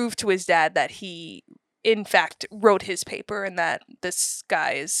to prove to his dad that he in fact wrote his paper and that this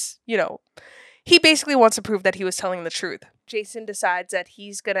guy is, you know, he basically wants to prove that he was telling the truth. Jason decides that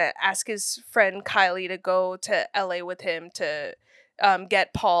he's going to ask his friend Kylie to go to LA with him to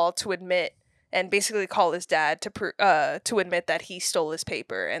get Paul to admit and basically call his dad to admit that he stole his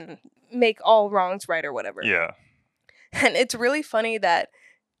paper and make all wrongs right or whatever. Yeah. And it's really funny that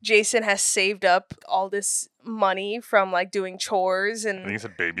Jason has saved up all this money from like doing chores and I think he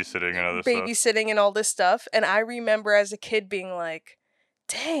said babysitting and other babysitting and all this stuff. And I remember as a kid being like,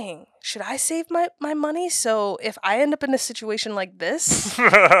 dang, should I save my money so if I end up in a situation like this,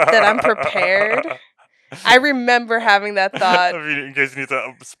 that I'm prepared? I remember having that thought. I mean, in case you need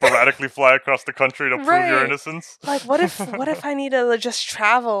to sporadically fly across the country to prove your innocence. Like, what if I need to just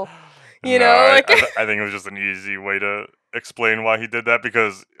travel? You know, like I think it was just an easy way to explain why he did that,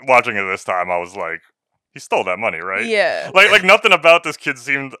 because watching it this time, I was like, he stole that money, right? Yeah. Like nothing about this kid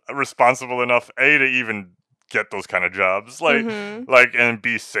seemed responsible enough, A, to even get those kind of jobs, like and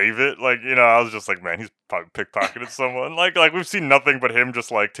B, save it. Like, you know, I was just like, man, he's probably pickpocketed someone. Like we've seen nothing but him just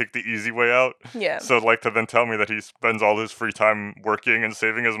like take the easy way out. Yeah. So like to then tell me that he spends all his free time working and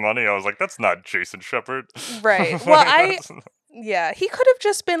saving his money, I was like, that's not Jason Shepard. Right. Well, yeah, he could have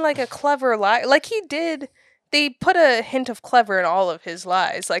just been like a clever lie. Like he did. They put a hint of clever in all of his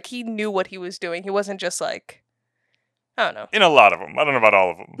lies. Like he knew what he was doing. He wasn't just like, I don't know. In a lot of them. I don't know about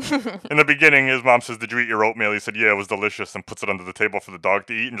all of them. In the beginning, his mom says, "Did you eat your oatmeal?" He said, "Yeah, it was delicious," and puts it under the table for the dog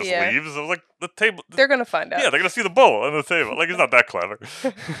to eat and just leaves. I was like, the table... They're going to find out. Yeah, they're going to see the bowl on the table. Like, he's not that clever.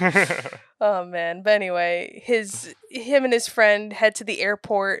 Oh, man. But anyway, him and his friend head to the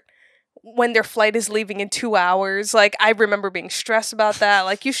airport when their flight is leaving in 2 hours. Like, I remember being stressed about that.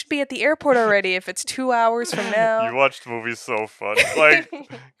 Like, you should be at the airport already if it's 2 hours from now. You watched movies so fun. Like,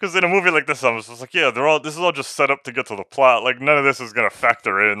 because in a movie like this, I was just like, yeah, this is all just set up to get to the plot. Like, none of this is going to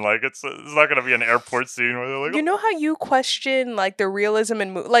factor in. Like, it's not going to be an airport scene where they're like... You know how you question, like, the realism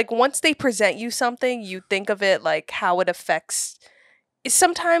in like, once they present you something, you think of it, like, how it affects...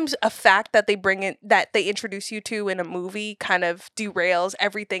 Sometimes a fact that they bring in, that they introduce you to in a movie kind of derails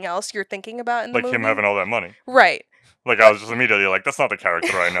everything else you're thinking about in the movie. Like him having all that money. Right. Like, I was just immediately like, that's not the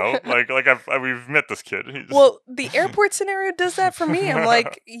character I know. We've met this kid. Well, the airport scenario does that for me. I'm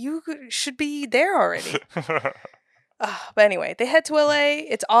like, you should be there already. But anyway, they head to LA.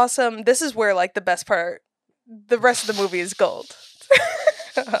 It's awesome. This is where, like, the best part, the rest of the movie is gold.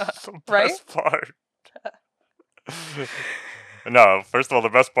 Right? Best part. No, first of all, the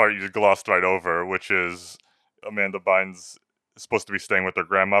best part you glossed right over, which is Amanda Bynes supposed to be staying with her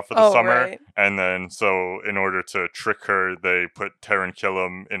grandma for the summer. Right. And then, so in order to trick her, they put Taran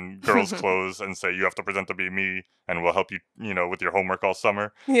Killam in girls' clothes and say, you have to pretend to be me and we'll help you, with your homework all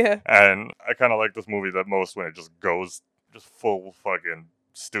summer. Yeah. And I kind of like this movie the most when it just goes just full fucking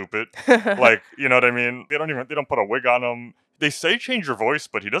stupid. Like, you know what I mean? They don't put a wig on him. They say change your voice,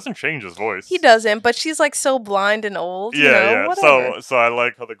 but he doesn't change his voice. He doesn't, but she's like so blind and old. Yeah. Whatever. So I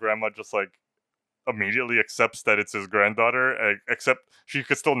like how the grandma just like immediately accepts that it's his granddaughter, except she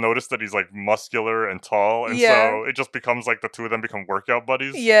could still notice that he's like muscular and tall, and so it just becomes like the two of them become workout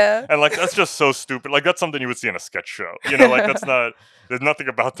buddies. Yeah. And like that's just so stupid. Like that's something you would see in a sketch show. Like that's not. There's nothing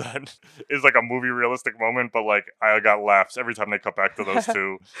about that is like a movie realistic moment, but like I got laughs every time they cut back to those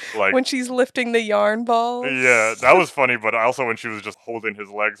two. Like when she's lifting the yarn balls. Yeah, that was funny, but also when she was just holding his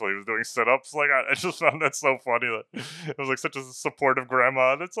legs while he was doing sit-ups, like I just found that so funny. That it was like such a supportive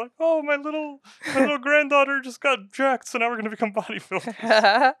grandma. And it's like, oh, my little granddaughter just got jacked, so now we're gonna become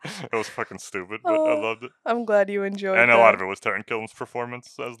bodybuilders. It was fucking stupid, but I loved it. I'm glad you enjoyed it. And a lot of it was Taran Killam's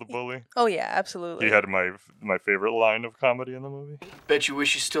performance as the bully. Oh yeah, absolutely. He had my favorite line of comedy in the movie. Bet you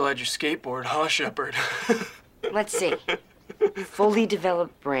wish you still had your skateboard, huh, Shepard? Let's see. Fully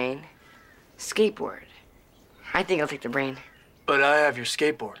developed brain. Skateboard. I think I'll take the brain. But I have your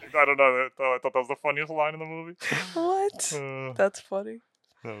skateboard. I don't know. I thought that was the funniest line in the movie. What? That's funny.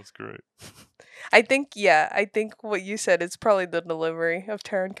 That was great. I think what you said is probably the delivery of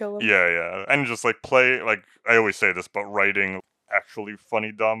Taran Killam. Yeah. And just like I always say this, but writing actually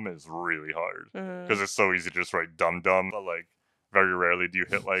funny dumb is really hard. Because it's so easy to just write dumb, but like very rarely do you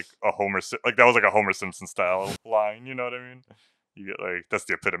hit like a that was like a Homer Simpson style line, you know what I mean? You get like, that's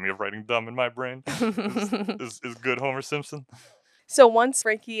the epitome of writing dumb in my brain, is good Homer Simpson. So once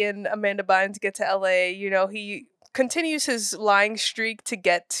Frankie and Amanda Bynes get to LA, he continues his lying streak to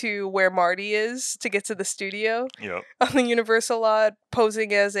get to where Marty is, to get to the studio. Yep. On the Universal lot,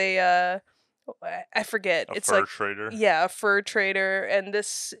 posing as I forget. It's fur trader. Yeah, a fur trader. And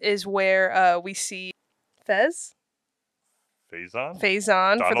this is where we see Fez.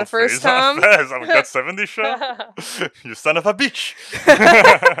 Faison for the first time. Fez, I'm that 70s show. You son of a bitch.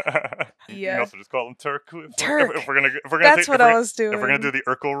 Yeah. You can also just call him Turk. Turk. If we're gonna That's what I was doing. If we're gonna do the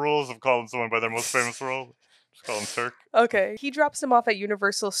Urkel rules of calling someone by their most famous role, just call him Turk. Okay. He drops him off at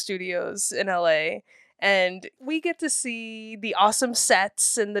Universal Studios in LA. And we get to see the awesome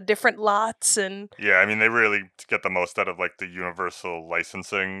sets and the different lots and... Yeah, I mean, they really get the most out of, like, the Universal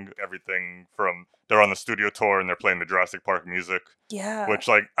licensing. Everything from... They're on the studio tour and they're playing the Jurassic Park music. Yeah. Which,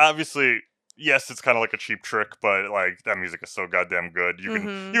 like, obviously, yes, it's kind of like a cheap trick, but, like, that music is so goddamn good. You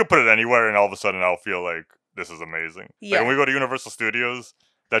can put it anywhere and all of a sudden I'll feel like this is amazing. Yeah. Like, when we go to Universal Studios...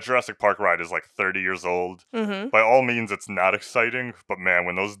 That Jurassic Park ride is like 30 years old. Mm-hmm. By all means, it's not exciting, but man,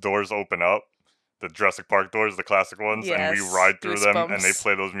 when those doors open up, the Jurassic Park doors, the classic ones, and we ride through them and they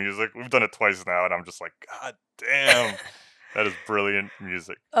play those music. We've done it twice now, and I'm just like, God damn, that is brilliant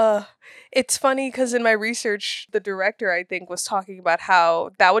music. It's funny because in my research, the director, I think, was talking about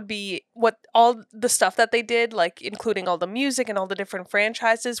how that would be what all the stuff that they did, like including all the music and all the different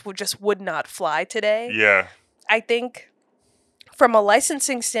franchises, would not fly today. Yeah. I think from a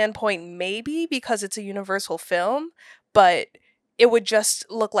licensing standpoint, maybe because it's a Universal film, but it would just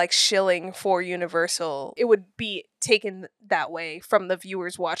look like shilling for Universal. It would be taken that way from the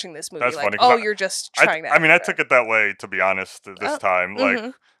viewers watching this movie. That's like, funny, you're just trying that. I mean, I took it that way, to be honest, this time.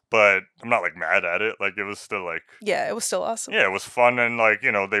 Like, but I'm not like mad at it. Like it was still like Yeah, it was still awesome. Yeah, it was fun, and like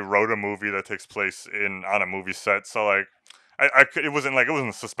they wrote a movie that takes place on a movie set, so like it wasn't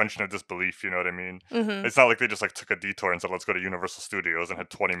a suspension of disbelief. You know what I mean? Mm-hmm. It's not like they just like took a detour and said let's go to Universal Studios and had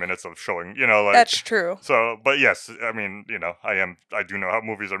 20 minutes of showing. That's true. So, but yes, I mean, I do know how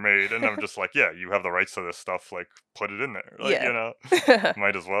movies are made, and I'm just like, yeah, you have the rights to this stuff, like put it in there, like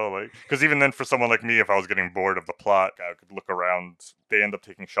might as well, like, because even then, for someone like me, if I was getting bored of the plot, I could look around. They end up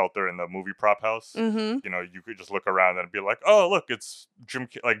taking shelter in the movie prop house. Mm-hmm. You could just look around and be like, oh, look, it's Jim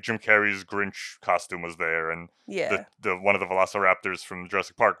Carrey's Grinch costume was there, and the one of the Velociraptors from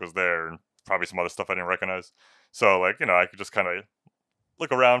Jurassic Park was there, and probably some other stuff I didn't recognize. So like, I could just kind of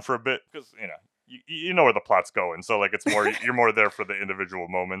look around for a bit because you know where the plot's going. So like, it's more you're more there for the individual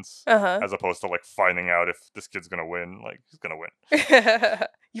moments as opposed to like finding out if this kid's gonna win. Like he's gonna win.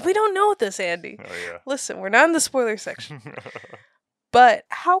 We don't know this, Andy. Oh yeah. Listen, we're not in the spoiler section. But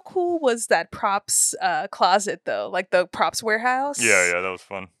how cool was that props closet, though? Like the props warehouse? Yeah, that was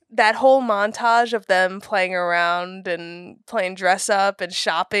fun. That whole montage of them playing around and playing dress up and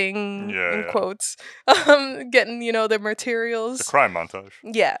shopping, in quotes, getting, their materials. The crime montage.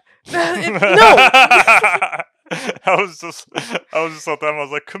 Yeah. No! I was just all the time, I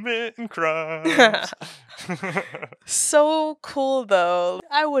was like, committing crimes. So cool, though.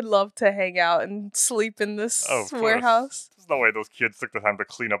 I would love to hang out and sleep in this warehouse. There's no way those kids took the time to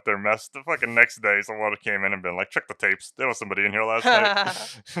clean up their mess. The fucking next day, someone came in and been like, check the tapes. There was somebody in here last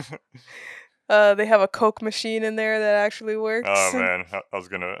night. They have a Coke machine in there that actually works. Oh man, I was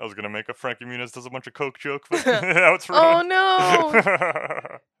gonna make a Frankie Muniz does a bunch of Coke joke, but now it's ruined. Oh no!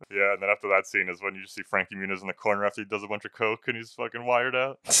 Yeah, and then after that scene is when you just see Frankie Muniz in the corner after he does a bunch of Coke and he's fucking wired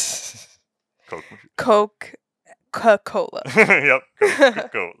out. Coke machine. Coca-Cola. Yep,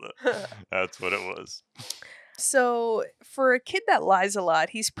 Coca-Cola. That's what it was. So, for a kid that lies a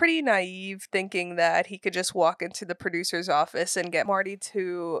lot, he's pretty naive, thinking that he could just walk into the producer's office and get Marty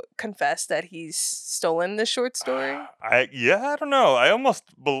to confess that he's stolen this short story. I don't know. I almost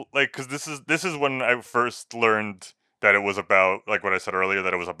because this is when I first learned that it was about, like what I said earlier,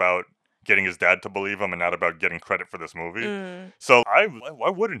 that it was about getting his dad to believe him and not about getting credit for this movie. So why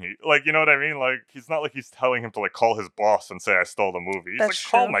wouldn't he? Like, you know what I mean? Like, he's not like he's telling him to like call his boss and say I stole the movie. He's That's like,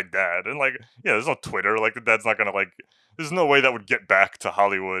 true. call my dad. And like, yeah, there's no Twitter. Like the dad's not gonna like, there's no way that would get back to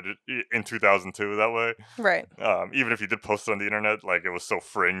Hollywood in 2002 that way. Right. Even if you did post it on the internet, like it was so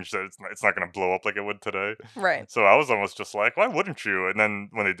fringe that it's not gonna blow up like it would today. Right. So I was almost just like, why wouldn't you? And then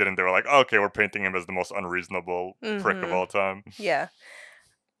when they didn't, they were like, oh, okay, we're painting him as the most unreasonable prick of all time. Yeah.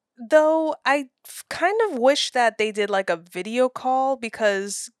 Though I kind of wish that they did like a video call,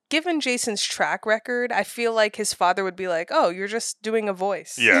 because given Jason's track record, I feel like his father would be like, oh, you're just doing a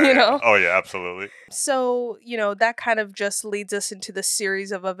voice. Yeah. You know? Oh, yeah, absolutely. So, that kind of just leads us into the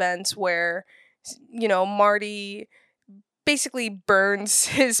series of events where, Marty basically burns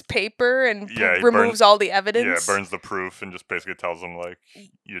his paper and removes all the evidence. Yeah, burns the proof and just basically tells him, like,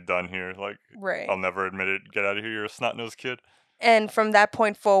 you're done here. Like, right. I'll never admit it. Get out of here. You're a snot-nosed kid. And from that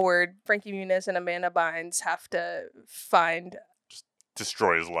point forward, Frankie Muniz and Amanda Bynes have to just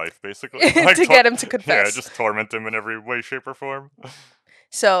destroy his life, basically. Like, to get him to confess. Yeah, just torment him in every way, shape, or form.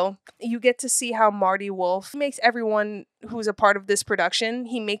 So you get to see how Marty Wolf makes everyone who's a part of this production,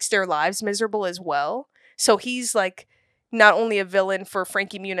 he makes their lives miserable as well. So he's like not only a villain for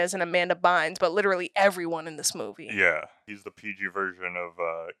Frankie Muniz and Amanda Bynes, but literally everyone in this movie. Yeah. He's the PG version of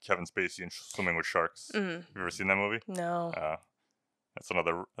Kevin Spacey in Swimming with Sharks. Have you ever seen that movie? No. I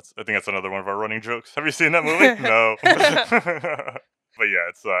think that's another one of our running jokes. Have you seen that movie? No. But yeah,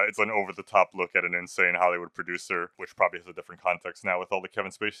 it's an over-the-top look at an insane Hollywood producer, which probably has a different context now with all the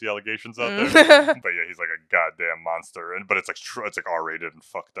Kevin Spacey allegations out there. But yeah, he's like a goddamn monster, but it's like R-rated and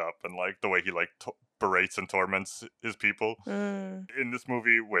fucked up, and like the way he like berates and torments his people in this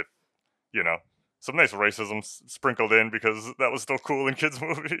movie with, some nice racism sprinkled in because that was still cool in kids'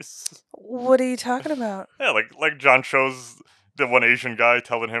 movies. What are you talking about? Yeah, like John Cho's the one Asian guy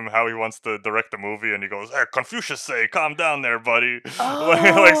telling him how he wants to direct the movie, and he goes, "Hey, Confucius say, calm down there, buddy." Oh,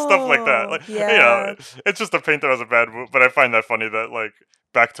 like stuff like that. Like, yeah. It's just a paint that as a bad movie, but I find that funny that like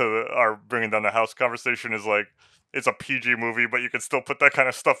back to our bringing down the house conversation is like, it's a PG movie, but you can still put that kind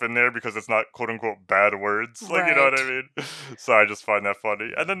of stuff in there because it's not quote unquote bad words. Like, you know what I mean? So I just find that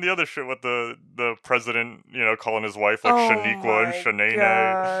funny. And then the other shit with the president, calling his wife like Shaniqua and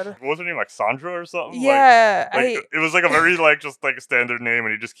Shanae. Wasn't he like Sandra or something? Yeah. It was like a very like just like a standard name,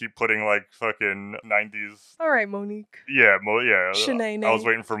 and he just keep putting like fucking 90s. All right, Monique. Yeah, Shanae. I was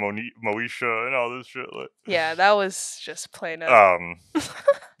waiting for Moesha and all this shit. Like. Yeah, that was just plain up.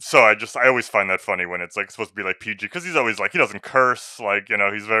 So I always find that funny when it's like supposed to be like PG PG because he's always like he doesn't curse, like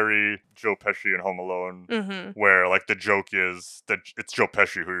he's very Joe Pesci in Home Alone, where like the joke is that it's Joe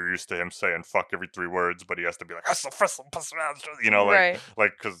Pesci who you're used to him saying "fuck" every 3 words, but he has to be like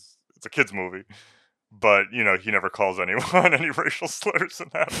like because it's a kids movie, but he never calls anyone any racial slurs in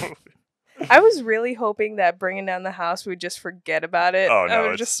that movie. I was really hoping that Bringing Down the House would just forget about it. Oh,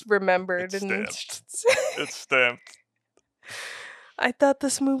 no, I just remembered. It's stamped. I thought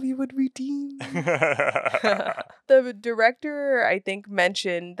this movie would redeem. The director, I think,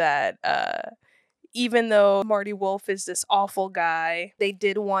 mentioned that even though Marty Wolf is this awful guy, they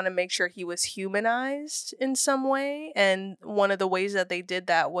did want to make sure he was humanized in some way. And one of the ways that they did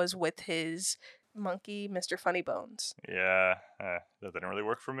that was with his monkey, Mr. Funnybones. Yeah, that didn't really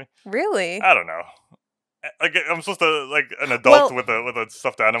work for me. Really? I don't know. Like I'm supposed to like an adult with a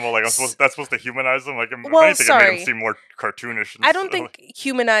stuffed animal. Like that's supposed to humanize them. Like if anything, it made him seem more cartoonish. I don't think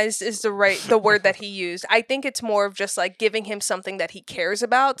humanized is the word that he used. I think it's more of just like giving him something that he cares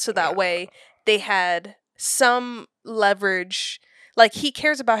about, so that way they had some leverage. Like he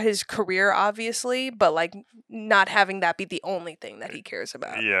cares about his career, obviously, but like not having that be the only thing that he cares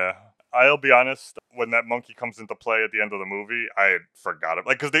about. Yeah. I'll be honest, when that monkey comes into play at the end of the movie, I had forgot it.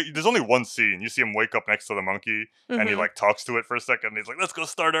 Like, because there's only one scene. You see him wake up next to the monkey, and he, like, talks to it for a second, and he's like, let's go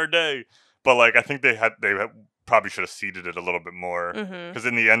start our day. But, like, I think they probably should have seeded it a little bit more. Because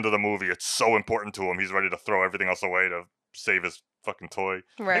in the end of the movie, it's so important to him, he's ready to throw everything else away to save his fucking toy.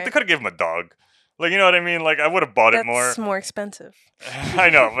 Right. Like, they could have given him a dog. Like, you know what I mean? Like, I would have bought it more. That's more expensive. I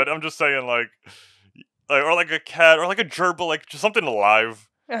know, but I'm just saying, like, or like a cat, or like a gerbil, like, just something alive.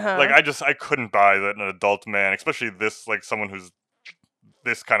 Like I couldn't buy that an adult man, especially this, like someone who's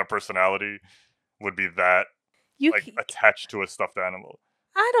this kind of personality, would be that attached to a stuffed animal.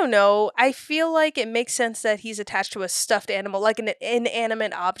 I don't know. I feel like it makes sense that he's attached to a stuffed animal, like an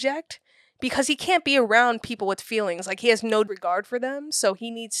inanimate object, because he can't be around people with feelings. Like he has no regard for them, so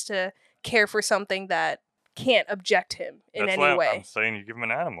he needs to care for something that can't object him in any way. I'm saying you give him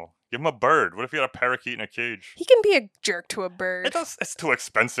an animal. Give him a bird. What if you had a parakeet in a cage? He can be a jerk to a bird. It's too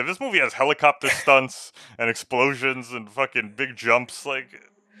expensive. This movie has helicopter stunts and explosions and fucking big jumps. Like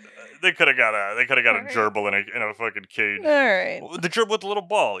they could have got a gerbil in a fucking cage. All right. The gerbil with the little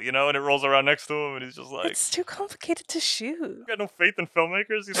ball, and it rolls around next to him, and he's just like, it's too complicated to shoot. You got no faith in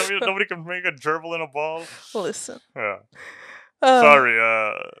filmmakers? You know, nobody can make a gerbil in a ball. Listen. Yeah. Sorry,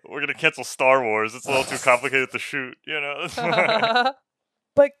 we're gonna cancel Star Wars. It's a little too complicated to shoot.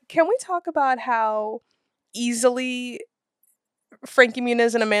 But can we talk about how easily Frankie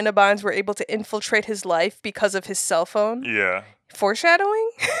Muniz and Amanda Bynes were able to infiltrate his life because of his cell phone? Yeah. Foreshadowing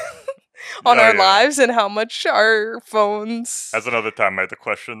on our lives and how much our phones... That's another time I had to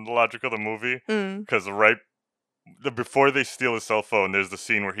question the logic of the movie. Because before they steal his cell phone, there's the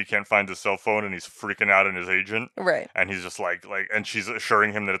scene where he can't find his cell phone and he's freaking out on his agent. Right. And he's just like, and she's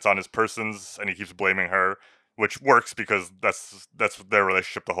assuring him that it's on his persons, and he keeps blaming her. Which works because that's their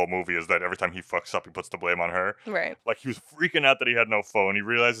relationship the whole movie, is that every time he fucks up, he puts the blame on her. Right. Like, he was freaking out that he had no phone. He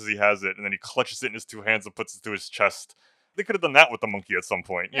realizes he has it, and then he clutches it in his 2 hands and puts it to his chest. They could have done that with the monkey at some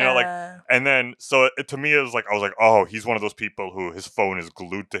point. And then, so to me, I was like, oh, he's one of those people who his phone is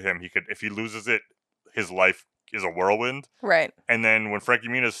glued to him. If he loses it, his life is a whirlwind. Right. And then when Frankie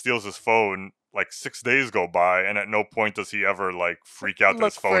Muniz steals his phone, like 6 days go by, and at no point does he ever like freak out that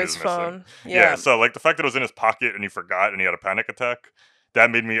his phone is missing. Yeah. So like the fact that it was in his pocket and he forgot and he had a panic attack, that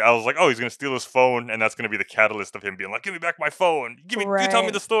made me. I was like, oh, he's gonna steal his phone, and that's gonna be the catalyst of him being like, give me back my phone. You tell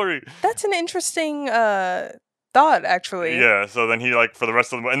me the story. That's an interesting thought, actually. Yeah. So then he like for the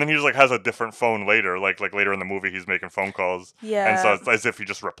rest of the and then he just like has a different phone later, like later in the movie he's making phone calls. Yeah. And so it's as if he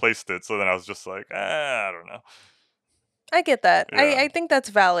just replaced it. So then I was just like, I don't know. I get that. Yeah. I think that's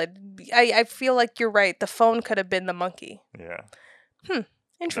valid. I feel like you're right. The phone could have been the monkey. Yeah.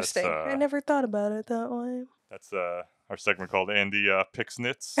 Interesting. I never thought about it that way. That's our segment called Andy Picks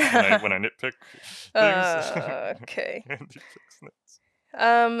Nits when I nitpick things. Okay. Andy Picks Nits.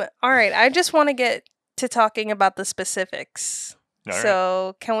 All right. I just want to get to talking about the specifics. All right.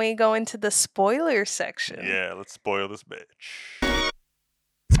 So can we go into the spoiler section? Yeah, let's spoil this bitch.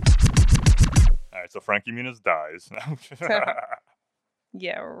 All right, so Frankie Muniz dies.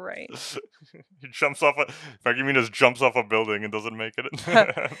 Yeah, right. He jumps off Frankie Muniz jumps off a building and doesn't make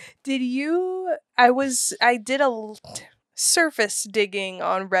it. Did you? I did a surface digging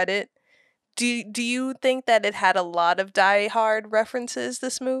on Reddit. Do you think that it had a lot of Die Hard references,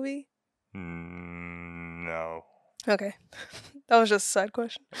 this movie? No. Okay. That was just a side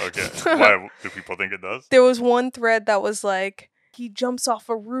question. Okay. Why do people think it does? There was one thread that was like, he jumps off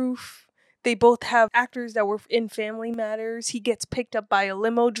a roof, They both have actors that were in Family Matters. He gets picked up by a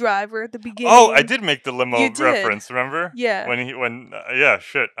limo driver at the beginning. Oh, I did make the limo reference, remember? Yeah.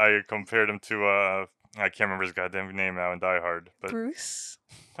 Shit. I compared him to, I can't remember his goddamn name now in Die Hard. But Bruce?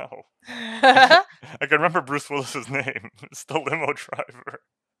 No. I can remember Bruce Willis's name. It's the limo driver.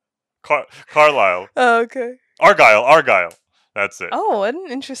 Carlisle. Oh, okay. Argyle. That's it. Oh, what an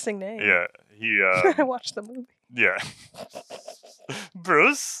interesting name. Yeah. I watched the movie. Yeah.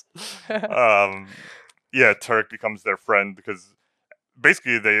 Bruce. Turk becomes their friend because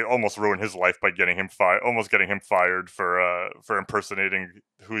basically they almost ruin his life by getting him fired for impersonating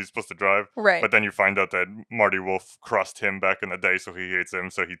who he's supposed to drive. Right. But then you find out that Marty Wolf crossed him back in the day, so he hates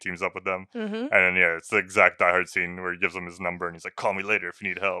him, so he teams up with them. Mm-hmm. And then it's the exact Die Hard scene where he gives him his number and he's like, "Call me later if you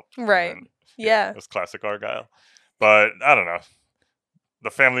need help." Right. And, yeah. It's classic Argyle. But I don't know.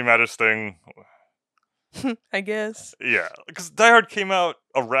 The Family Matters thing. I guess. Yeah, because Die Hard came out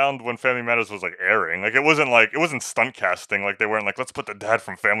around when Family Matters was airing. It wasn't stunt casting. They weren't let's put the dad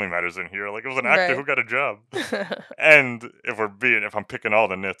from Family Matters in here. It was an actor who got a job. And if I'm picking all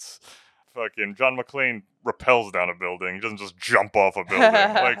the nits, fucking John McClane rappels down a building. He doesn't just jump off a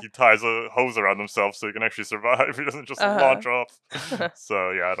building. He ties a hose around himself so he can actually survive. He doesn't just launch off.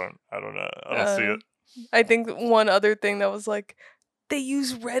 So yeah, I don't see it. I think one other thing that was they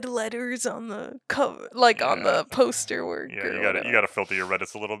use red letters on the cover, on the poster work. Yeah, you gotta filter your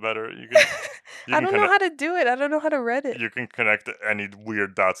Reddits a little better. I don't know how to do it. I don't know how to Reddit. You can connect any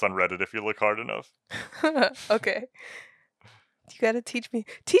weird dots on Reddit if you look hard enough. Okay. You gotta teach me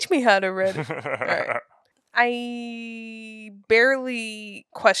how to Reddit. All right. I barely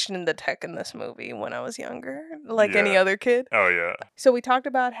questioned the tech in this movie when I was younger, any other kid. Oh, yeah. So we talked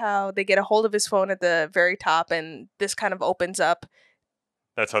about how they get a hold of his phone at the very top, and this kind of opens up.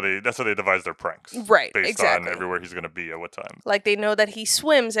 That's how they devise their pranks. Right, based on everywhere he's going to be at what time. They know that he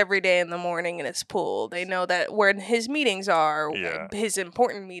swims every day in the morning in his pool. They know that where his meetings are, his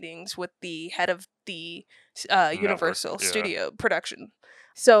important meetings with the head of the Universal Studio production.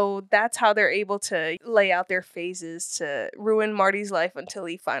 So that's how they're able to lay out their phases to ruin Marty's life until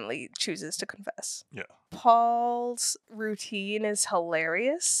he finally chooses to confess. Yeah. Paul's routine is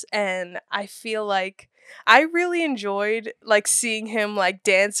hilarious, and I feel like I really enjoyed seeing him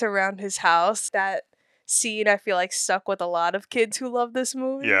dance around his house. That scene I feel stuck with a lot of kids who love this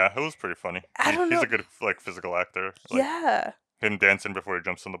movie. Yeah, it was pretty funny. I don't know. He's a good physical actor. Yeah. Him dancing before he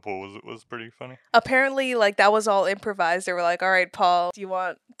jumps in the pool was pretty funny. Apparently, that was all improvised. They were like, "All right, Paul, do you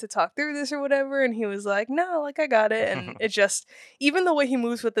want to talk through this or whatever?" And he was like, "No, I got it." And it just, even the way he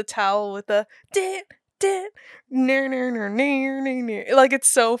moves with the towel with the it's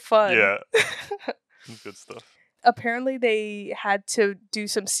so fun. Yeah. Good stuff. Apparently, they had to do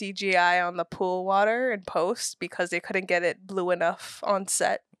some CGI on the pool water in post because they couldn't get it blue enough on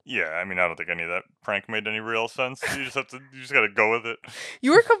set. Yeah, I don't think any of that prank made any real sense. You just gotta go with it.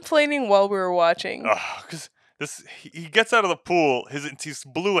 You were complaining while we were watching. Because he gets out of the pool, he's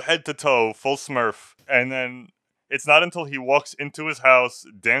blue head to toe, full Smurf, and then it's not until he walks into his house,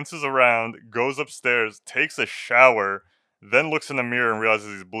 dances around, goes upstairs, takes a shower, then looks in the mirror and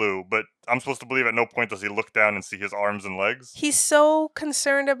realizes he's blue. But I'm supposed to believe at no point does he look down and see his arms and legs. He's so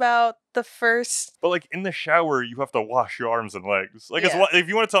concerned about the first... But in the shower, you have to wash your arms and legs. If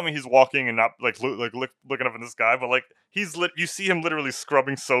you want to tell me he's walking and not looking up in the sky, but you see him literally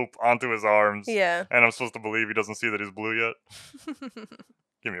scrubbing soap onto his arms. Yeah. And I'm supposed to believe he doesn't see that he's blue yet.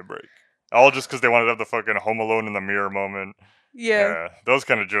 Give me a break. All just because they wanted to have the fucking Home Alone in the mirror moment. Yeah. Those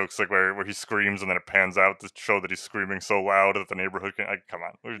kind of jokes, where he screams and then it pans out to show that he's screaming so loud that the neighborhood can... come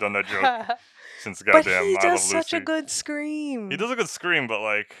on, we've done that joke since goddamn But he does such Lucy. a good scream. He does a good scream, but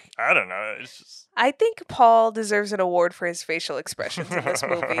I don't know, it's just... I think Paul deserves an award for his facial expressions in this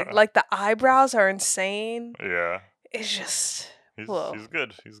movie. The eyebrows are insane. Yeah. It's just... He's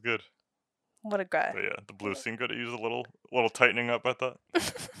good. He's good. What a guy. But yeah, the blue scene could have used a little tightening up, I thought.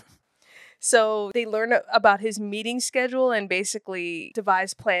 So they learn about his meeting schedule and basically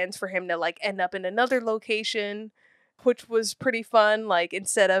devise plans for him to end up in another location, which was pretty fun.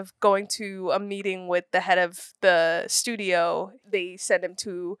 Instead of going to a meeting with the head of the studio, they send him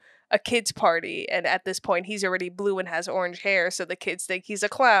to a kid's party. And at this point, he's already blue and has orange hair, so the kids think he's a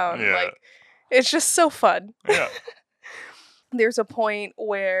clown. Yeah. It's just so fun. Yeah. There's a point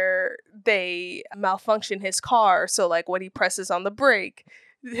where they malfunction his car, so when he presses on the brake,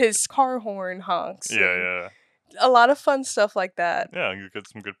 his car horn honks. Yeah. A lot of fun stuff like that. Yeah, you get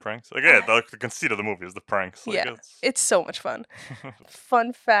some good pranks. The conceit of the movie is the pranks. It's so much fun.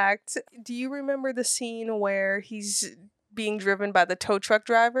 Fun fact, do you remember the scene where he's being driven by the tow truck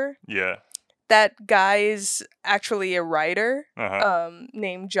driver? Yeah. that guy is actually a writer Uh-huh.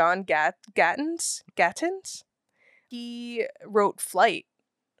 named John Gattens. He wrote Flight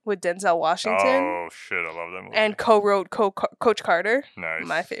with Denzel Washington. Oh shit, I love that movie. And co-wrote Coach Carter. Nice.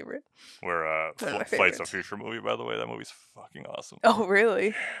 My favorite. Where One of my Flight's a favorites. future movie, by the way. That movie's fucking awesome. Oh, really?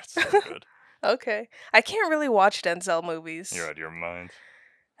 Yeah, it's so good. Okay. I can't really watch Denzel movies. You're out of your mind.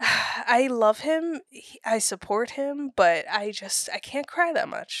 I love him. I support him, but I can't cry that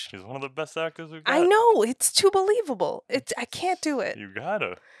much. He's one of the best actors we've got. I know. It's too believable. I can't do it. You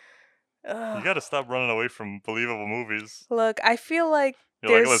gotta. You gotta stop running away from believable movies. Look, I feel like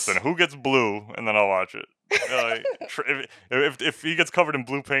You're like, listen, who gets blue, and then I'll watch it. Like, if he gets covered in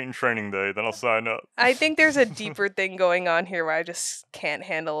blue paint in Training Day, then I'll sign up. I think there's a deeper thing going on here where I just can't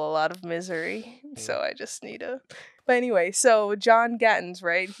handle a lot of misery, so I just need to. But anyway, so John Gattens,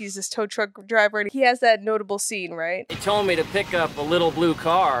 right? He's this tow truck driver, and he has that notable scene, right? They told me to pick up a little blue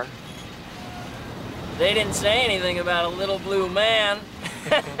car. They didn't say anything about a little blue man.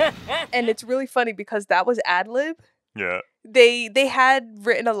 And it's really funny because that was ad-lib. Yeah. They had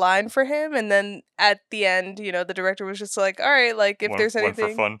written a line for him, and then at the end, the director was just like, all right, like, if there's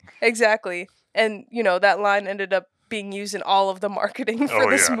anything. One for fun. Exactly. And, that line ended up being used in all of the marketing for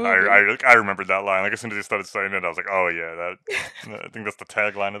this movie. I remembered that line. Like, as soon as he started saying it, I was like, oh yeah, I think that's the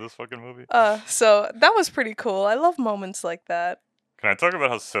tagline of this fucking movie. So that was pretty cool. I love moments like that. Can I talk about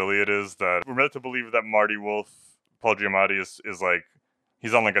how silly it is that we're meant to believe that Marty Wolf, Paul Giamatti, is like,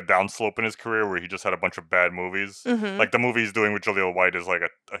 he's on like a downslope in his career where he just had a bunch of bad movies. Mm-hmm. Like the movie he's doing with Jaleel White is like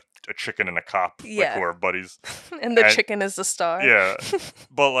a chicken and a cop, like, who are buddies. And the chicken is the star. Yeah.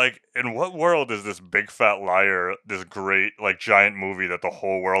 But like, in what world is this Big Fat Liar this great, like, giant movie that the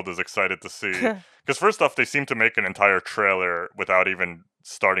whole world is excited to see? Because first off, they seem to make an entire trailer without even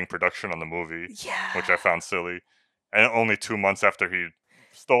starting production on the movie. Yeah. Which I found silly. And only 2 months after he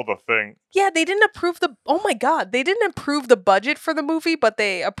stole the thing. Yeah, they didn't approve they didn't approve the budget for the movie, but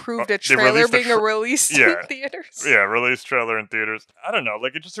they approved a trailer being released in theaters. Yeah, released trailer in theaters. I don't know,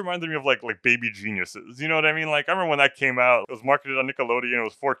 like, it just reminded me of like Baby Geniuses. You know what I mean? Like, I remember when that came out, it was marketed on Nickelodeon, it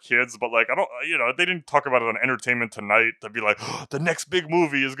was for kids, but like, they didn't talk about it on Entertainment Tonight to be like, oh, the next big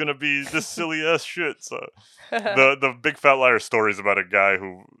movie is gonna be this silly ass shit. So the Big Fat Liar story is about a guy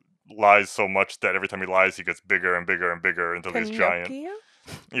who lies so much that every time he lies, he gets bigger and bigger and bigger until he's giant.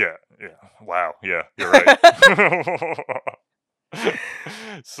 Yeah. Wow. Yeah, you're right.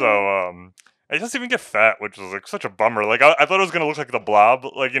 So, it doesn't even get fat, which is like such a bummer. Like, I thought it was gonna look like The Blob,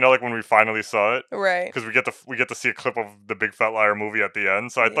 like, like when we finally saw it, right? Because we get to see a clip of the Big Fat Liar movie at the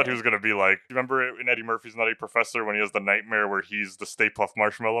end. So I thought he was gonna be like, you remember in Eddie Murphy's Nutty Professor when he has the nightmare where he's the Stay Puft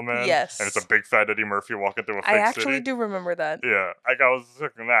Marshmallow Man? Yes. And it's a big fat Eddie Murphy walking through a fake city. I actually do remember that. Yeah, I was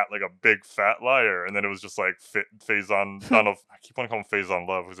thinking that, like, a big fat liar, and then it was just like Faison Donald. I keep on calling him Faison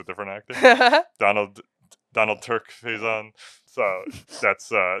Love, who's a different actor. Donald Turk Faison. So that's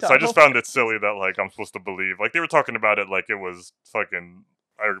so I just found it silly that, like, I'm supposed to believe, like, they were talking about it like it was fucking.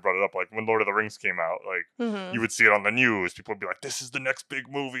 I already brought it up, like, when Lord of the Rings came out, like, you would see it on the news. People would be like, this is the next big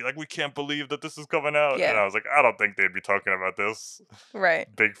movie. Like, we can't believe that this is coming out. Yeah. And I was like, I don't think they'd be talking about this.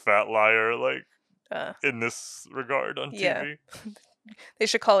 Right. Big fat liar, like, in this regard on TV. Yeah. They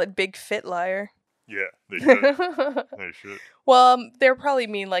should call it Big Fit Liar. Yeah, they should. They should. Well, they're probably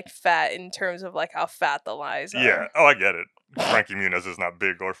mean, like, fat in terms of, like, how fat the lies are. Yeah. Oh, I get it. Frankie Muniz is not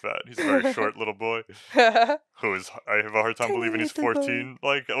big or fat. He's a very short little boy who is, I have a hard time believing he's 14.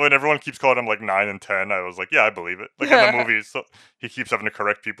 Like, when everyone keeps calling him like 9 and 10, I was like, yeah, I believe it. Like, in the movies, so he keeps having to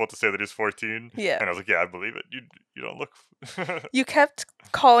correct people to say that he's 14. Yeah. And I was like, yeah, I believe it. You don't look. You kept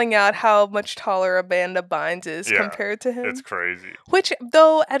calling out how much taller Amanda Bynes is compared to him. It's crazy. Which,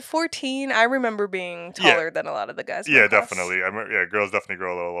 though, at 14, I remember being taller than a lot of the guys. Yeah, definitely. Girls definitely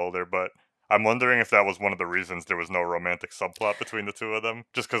grow a little older, but I'm wondering if that was one of the reasons there was no romantic subplot between the two of them.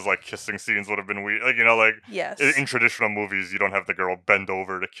 Just because, like, kissing scenes would have been weird. Like, like, yes. in traditional movies, you don't have the girl bend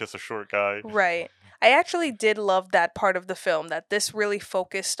over to kiss a short guy. Right. I actually did love that part of the film, that this really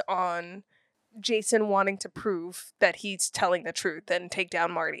focused on Jason wanting to prove that he's telling the truth and take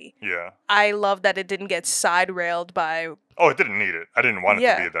down Marty. Yeah. I love that it didn't get side-railed by... Oh, it didn't need it. I didn't want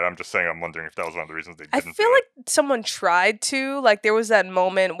it to be that. I'm just saying, I'm wondering if that was one of the reasons they didn't. I feel like someone tried to. Like, there was that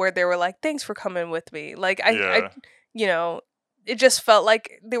moment where they were like, thanks for coming with me. Like, I it just felt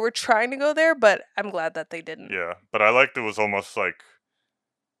like they were trying to go there, but I'm glad that they didn't. Yeah, but I liked it was almost like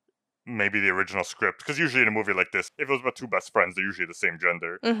maybe the original script. Because usually in a movie like this, if it was about two best friends, they're usually the same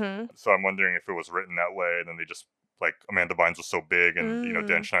gender. Mm-hmm. So I'm wondering if it was written that way, and then they just, like, Amanda Bynes was so big, and,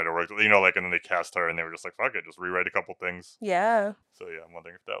 Dan Schneider worked, like, and then they cast her, and they were just like, fuck it, just rewrite a couple things. Yeah. So, yeah, I'm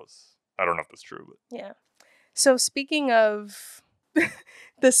wondering if that was, I don't know if that's true, but. Yeah. So, speaking of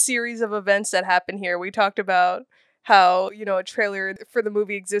the series of events that happen here. We talked about how, a trailer for the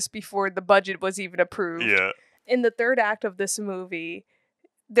movie exists before the budget was even approved. Yeah. In the third act of this movie,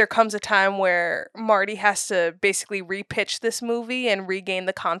 there comes a time where Marty has to basically repitch this movie and regain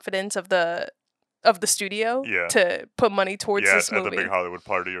the confidence of the studio to put money towards this movie. At the big Hollywood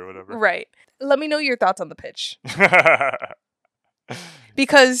party or whatever. Right. Let me know your thoughts on the pitch.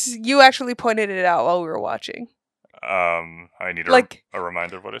 Because you actually pointed it out while we were watching. I need a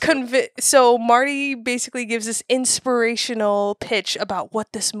reminder of what it is. So Marty basically gives this inspirational pitch about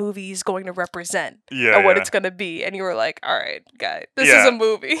what this movie is going to represent and what it's going to be. And you were like, all right, guy, this is a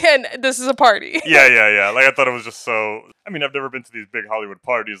movie and this is a party. Yeah. Like, I thought it was just so... I mean, I've never been to these big Hollywood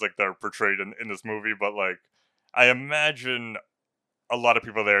parties like they're portrayed in this movie, but, like, I imagine a lot of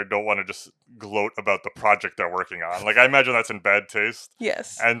people there don't want to just gloat about the project they're working on. Like, I imagine that's in bad taste.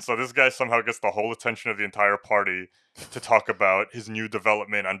 Yes. And so this guy somehow gets the whole attention of the entire party to talk about his new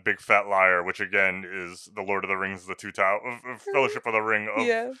development on Big Fat Liar, which again is the Lord of the Rings, the Two Towers, Fellowship of the Ring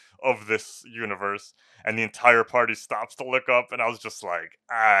of this universe. And the entire party stops to look up, and I was just like,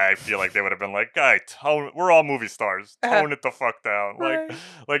 I feel like they would have been like, guy, we're all movie stars. Tone it the fuck down. Right.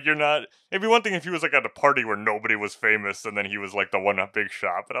 Like you're not... It'd be one thing if he was like at a party where nobody was famous, and then he was like the one at big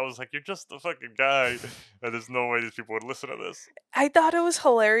shot. But I was like, you're just a fucking guy. And there's no way these people would listen to this. I thought it was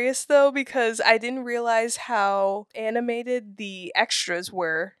hilarious, though, because I didn't realize how animated the extras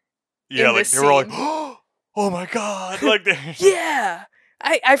were. Yeah, like, they were all like, oh my god. Like, yeah.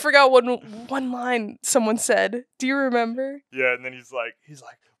 I forgot one line someone said. Do you remember? Yeah, and then he's like,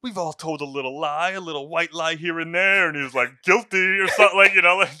 we've all told a little lie, a little white lie here and there, and he was like, guilty or something, like,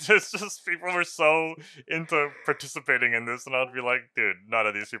 like, it's just people were so into participating in this, and I'd be like, dude, none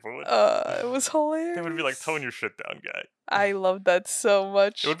of these people would. It was hilarious. They would be like, tone your shit down, guy. I love that so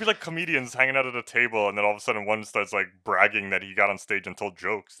much. It would be like comedians hanging out at a table, and then all of a sudden one starts like bragging that he got on stage and told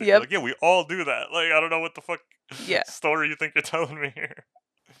jokes. They'd be like, yeah, we all do that. Like, I don't know what the fuck story you think you're telling me here.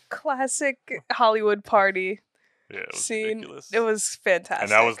 Classic Hollywood party. Yeah, it was scene. Ridiculous. It was fantastic.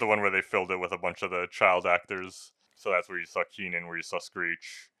 And that was the one where they filled it with a bunch of the child actors. So that's where you saw Keenan, where you saw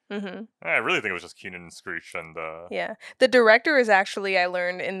Screech. Mm-hmm. I really think it was just Keenan and Screech. And yeah. The director is actually, I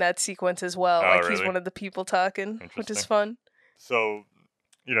learned, in that sequence as well. Like, really? He's one of the people talking, which is fun. So,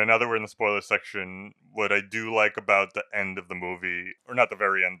 now that we're in the spoiler section, what I do like about the end of the movie, or not the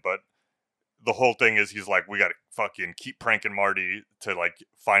very end, but the whole thing is he's like, we gotta fucking keep pranking Marty to, like,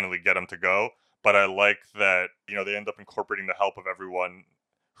 finally get him to go. But I like that, they end up incorporating the help of everyone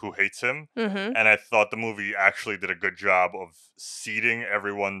who hates him. Mm-hmm. And I thought the movie actually did a good job of seeding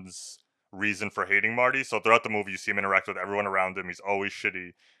everyone's reason for hating Marty. So throughout the movie, you see him interact with everyone around him. He's always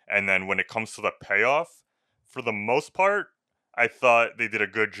shitty. And then when it comes to the payoff, for the most part, I thought they did a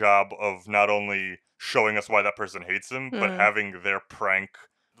good job of not only showing us why that person hates him, but having their prank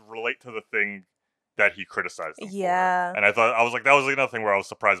relate to the thing that he criticized them for. And I was like, that was another thing where I was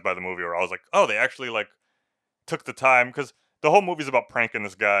surprised by the movie, where I was like, oh, they actually, like, took the time, because the whole movie's about pranking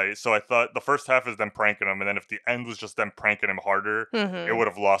this guy, so I thought the first half is them pranking him, and then if the end was just them pranking him harder, it would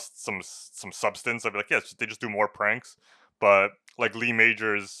have lost some substance. I'd be like, yeah, they just do more pranks. But, like, Lee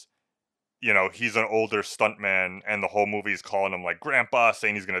Majors, he's an older stuntman, and the whole movie is calling him, like, grandpa,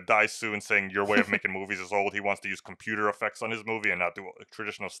 saying he's gonna die soon, saying your way of making movies is old. He wants to use computer effects on his movie and not do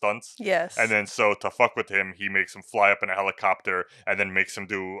traditional stunts. Yes. And then, so to fuck with him, he makes him fly up in a helicopter, and then makes him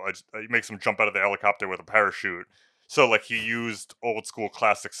jump out of the helicopter with a parachute. So, like, he used old school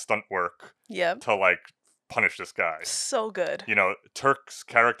classic stunt work to, like, punish this guy. So good. Turk's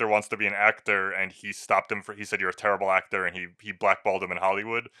character wants to be an actor, and he stopped him he said, you're a terrible actor, and he blackballed him in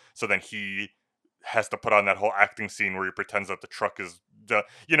Hollywood. So then he has to put on that whole acting scene where he pretends that the truck is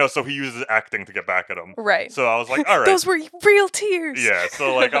so he uses acting to get back at him. Right. So I was like, all right. Those were real tears. Yeah.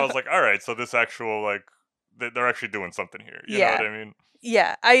 So, like, I was like, all right, so this actual, like, they're actually doing something here. You know what I mean?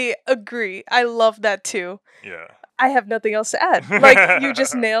 Yeah, I agree. I love that too. Yeah. I have nothing else to add. Like, you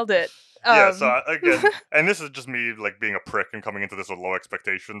just nailed it. So again, and this is just me, like, being a prick and coming into this with low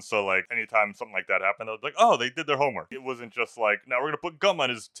expectations. So, like, anytime something like that happened, I was like, oh, they did their homework. It wasn't just like, now we're gonna put gum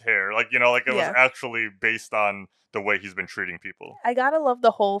on his hair. Like, it was actually based on the way he's been treating people. I gotta love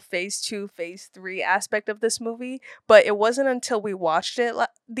the whole phase 2, phase 3 aspect of this movie, but it wasn't until we watched it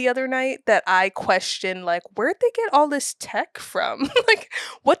the other night that I questioned, like, where'd they get all this tech from? Like,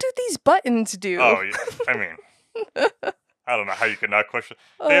 what do these buttons do? Oh, yeah. I mean... I don't know how you could not question.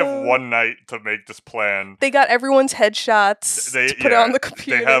 They have one night to make this plan. They got everyone's headshots to put it on the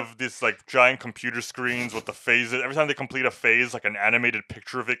computer. They have these like giant computer screens with the phases. Every time they complete a phase, like an animated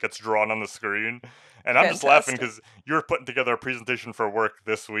picture of it gets drawn on the screen. And I'm just laughing because you were putting together a presentation for work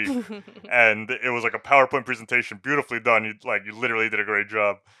this week, and it was like a PowerPoint presentation, beautifully done. You literally did a great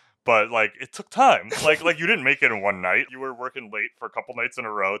job. But, like, it took time. Like you didn't make it in one night. You were working late for a couple nights in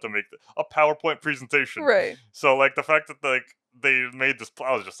a row to make a PowerPoint presentation. Right. So, like, the fact that, like, they made this,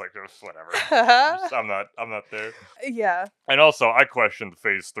 I was just like, whatever. I'm not there. Yeah. And also, I questioned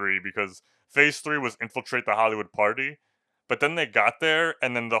Phase 3 because Phase 3 was infiltrate the Hollywood party. But then they got there,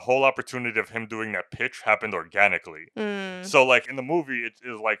 and then the whole opportunity of him doing that pitch happened organically. So, like, in the movie, it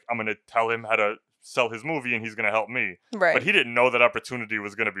is like, I'm going to tell him how to sell his movie and he's going to help me. Right. But he didn't know that opportunity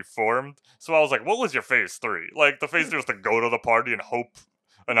was going to be formed. So I was like, what was your Phase 3? Like, the Phase 3 was to go to the party and hope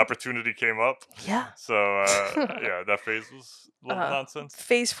an opportunity came up. Yeah. So, yeah, that phase was a little nonsense.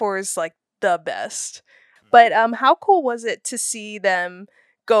 Phase 4 is, like, the best. But how cool was it to see them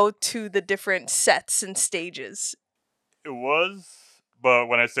go to the different sets and stages? It was, but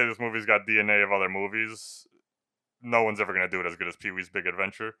when I say this movie's got DNA of other movies, no one's ever going to do it as good as Pee-wee's Big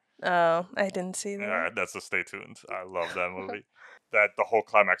Adventure. Oh, I didn't see that. That's a stay tuned. I love that movie. The whole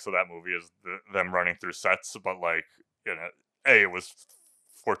climax of that movie is them running through sets, but like, you know, it was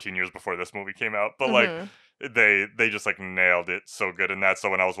 14 years before this movie came out, but like, they just like nailed it so good in that.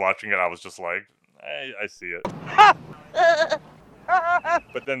 So when I was watching it, I was just like, I see it.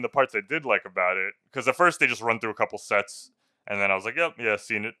 But then the parts I did like about it, because at first they just run through a couple sets, and then I was like, yep, yeah,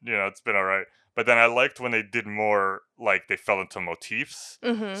 seen it. You know, it's been all right. But then I liked when they did more, like, they fell into motifs.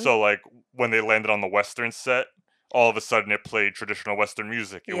 So, like, when they landed on the Western set, all of a sudden it played traditional Western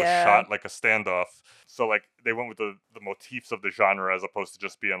music. It was shot like a standoff. So, like, they went with the motifs of the genre as opposed to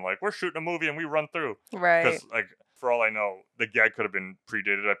just being like, we're shooting a movie and we run through. Right. Because, like, for all I know, the gag could have been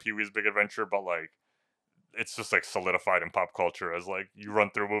predated at Pee-wee's Big Adventure, but, like, it's just, like, solidified in pop culture as, like, you run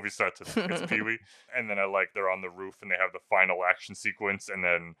through movie sets, it's Pee-wee. And then I like they're on the roof and they have the final action sequence, and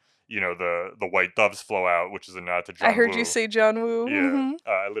then, you know, the white doves flow out, which is a nod to John Woo. I heard you say John Woo. Yeah.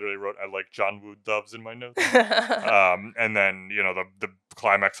 I literally wrote, I like John Woo doves in my notes. And then, you know, the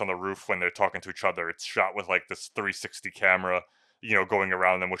climax on the roof when they're talking to each other, it's shot with, like, this 360 camera, you know, going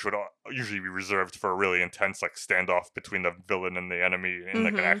around them, which would usually be reserved for a really intense, like, standoff between the villain and the enemy in,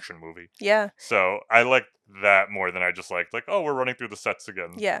 like, an action movie. Yeah. So I liked that more than I just liked, like, oh, we're running through the sets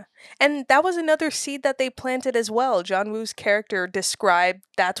again. Yeah. And that was another seed that they planted as well. John Woo's character described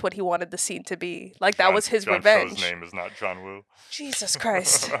that's what he wanted the scene to be. Like, that was his revenge. Cho's name is not John Woo. Jesus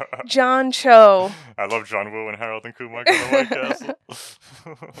Christ. John Cho. I love John Woo and Harold and Kumar go to White Castle.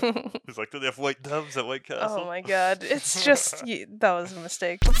 He's like, do they have white doves at White Castle? Oh my god. It's just, that was a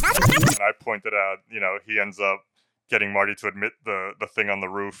mistake. And I pointed out, you know, he ends up getting Marty to admit the thing on the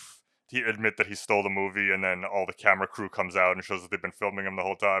roof. He admit that he stole the movie, and then all the camera crew comes out and shows that they've been filming him the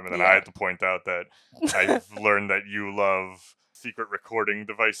whole time. And then I had to point out that I've learned that you love secret recording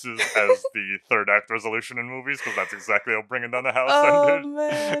devices as the third act resolution in movies, because that's exactly how Bringing Down the House ended.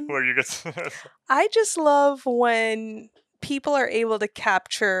 Man. Where you get I just love when people are able to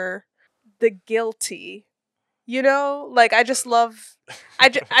capture the guilty. You know, like, I just love,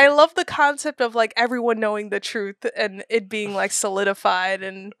 I love the concept of, like, everyone knowing the truth and it being, like, solidified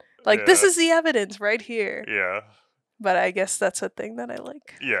and, like, this is the evidence right here. Yeah. But I guess that's a thing that I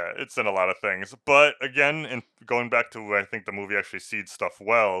like. Yeah, it's in a lot of things. But again, in going back to where I think the movie actually seeds stuff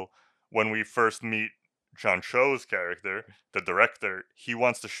well, when we first meet John Cho's character, the director, he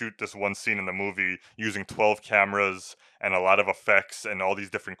wants to shoot this one scene in the movie using 12 cameras and a lot of effects and all these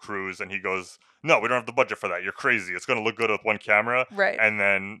different crews, and he goes, no, we don't have the budget for that. You're crazy. It's going to look good with one camera. Right. And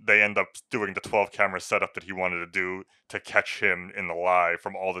then they end up doing the 12 camera setup that he wanted to do to catch him in the lie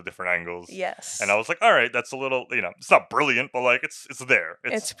from all the different angles. Yes. And I was like, all right, that's a little, you know, it's not brilliant, but like it's there.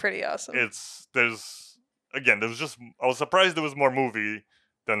 It's pretty awesome. I was surprised there was more movie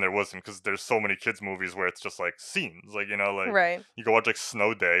than there wasn't, because there's so many kids movies where it's just like scenes, like, you know, like right. You go watch like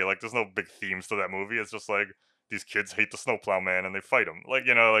Snow Day, like there's no big themes to that movie. It's just like these kids hate the snowplow man and they fight him, like,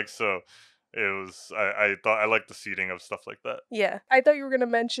 you know, like, so it was, I thought I liked the seeding of stuff like that. Yeah, I thought you were gonna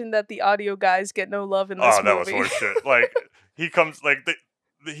mention that the audio guys get no love in this movie. Oh, that was horseshit. Like, he comes, like,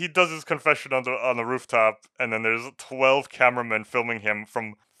 he does his confession on the rooftop, and then there's 12 cameramen filming him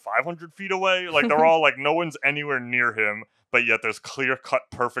from 500 feet away. Like, they're all like, no one's anywhere near him, but yet there's clear-cut,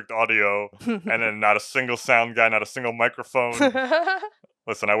 perfect audio, and then not a single sound guy, not a single microphone.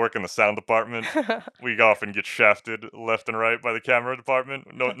 Listen, I work in the sound department. We often get shafted left and right by the camera department.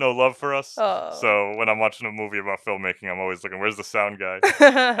 No love for us. Oh. So when I'm watching a movie about filmmaking, I'm always looking, where's the sound guy?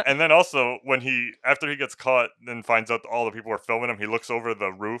 And then also, after he gets caught and finds out all the people are filming him, he looks over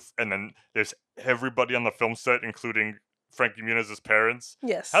the roof, and then there's everybody on the film set, including Frankie Muniz's parents.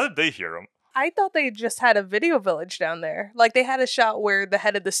 Yes. How did they hear him? I thought they just had a video village down there. Like, they had a shot where the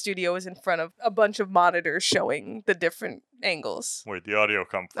head of the studio is in front of a bunch of monitors showing the different angles. Where'd the audio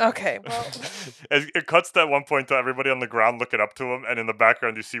come from? Okay, well... It cuts to one point to everybody on the ground looking up to him, and in the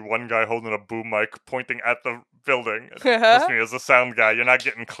background you see one guy holding a boom mic pointing at the building. Trust me, as a sound guy, you're not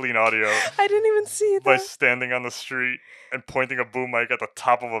getting clean audio. I didn't even see that. By standing on the street and pointing a boom mic at the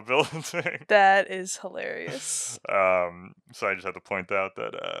top of a building. That is hilarious. So I just had to point out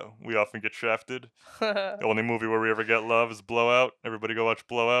that we often get shafted. The only movie where we ever get love is Blowout. Everybody go watch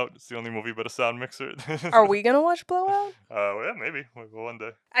Blowout. It's the only movie but a sound mixer. Are we gonna watch Blowout? Yeah, maybe. We'll go one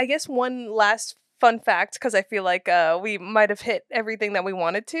day. I guess one last fun fact, because I feel like we might have hit everything that we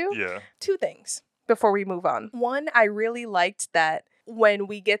wanted to. Yeah. 2 things before we move on. One, I really liked that when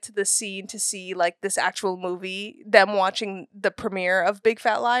we get to the scene to see like this actual movie, them watching the premiere of Big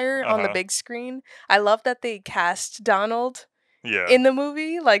Fat Liar on the big screen. I love that they cast Donald in the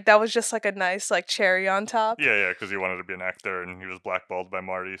movie. Like, that was just like a nice like cherry on top. Yeah, because he wanted to be an actor and he was blackballed by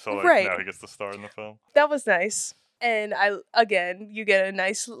Marty, so like now he gets to star in the film. That was nice. And you get a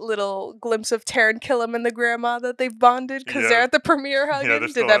nice little glimpse of Taran Killam and the grandma that they've bonded because they're at the premiere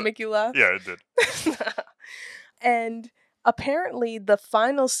hugging. Did that make you laugh? Yeah, it did. And apparently the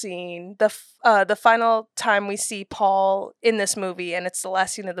final scene, the final time we see Paul in this movie, and it's the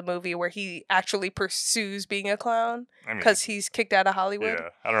last scene of the movie where he actually pursues being a clown because he's kicked out of Hollywood. Yeah,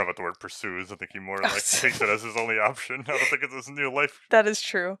 I don't know about the word pursues. I think he more like takes it as his only option. I don't think it's his new life. That is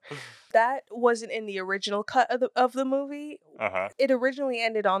true. That wasn't in the original cut of the movie. It originally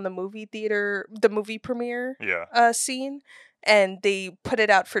ended on the movie theater, the movie premiere scene, and they put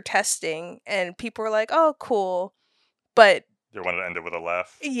it out for testing, and people were like, "Oh, cool." But they wanted to end it with a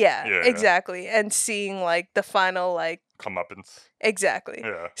laugh. Yeah, exactly. And seeing like the final like comeuppance. Exactly.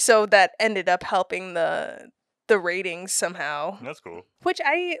 Yeah. So that ended up helping the ratings somehow. That's cool. Which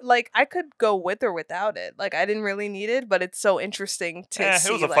I could go with or without it. Like, I didn't really need it, but it's so interesting to see.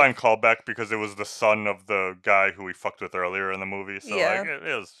 It was a fine callback because it was the son of the guy who we fucked with earlier in the movie. So like,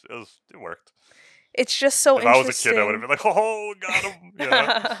 it worked. It's just so if interesting. If I was a kid, I would have been like, "Oh, got him!" You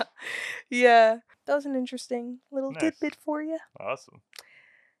know? Yeah, that was an interesting little tidbit for you. Awesome.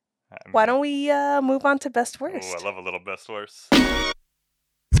 Why don't we move on to best worst? Oh, I love a little best worst.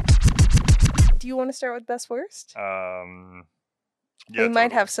 Do you want to start with best worst? Yeah, we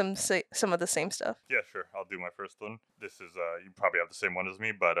might have some of the same stuff. Yeah, sure. I'll do my first one. This is you probably have the same one as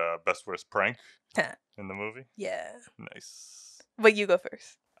me, but best worst prank in the movie. Yeah. Nice. But you go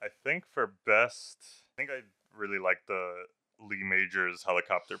first. I think for best, I really liked the Lee Majors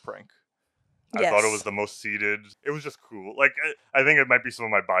helicopter prank. I thought it was the most seated. It was just cool. Like, I think it might be some of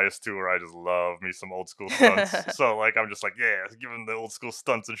my bias too, where I just love me some old school stunts. So like, I'm just like, yeah, give them the old school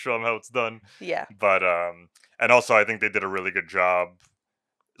stunts and show them how it's done. Yeah. But and also I think they did a really good job.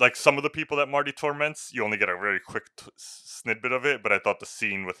 Like, some of the people that Marty torments, you only get a very quick snippet of it, but I thought the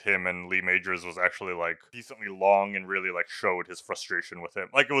scene with him and Lee Majors was actually like decently long and really like showed his frustration with him.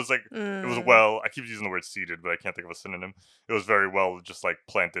 Like, it was like it was well. I keep using the word seated, but I can't think of a synonym. It was very well just like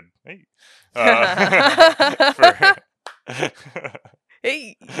planted. Hey,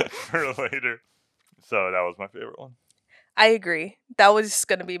 for later. So that was my favorite one. I agree. That was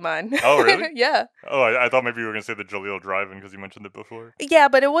going to be mine. Oh, really? Yeah. Oh, I thought maybe you were going to say the Jaleel Drive-In because you mentioned it before. Yeah,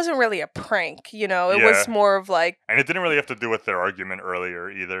 but it wasn't really a prank, you know? It was more of like... And it didn't really have to do with their argument earlier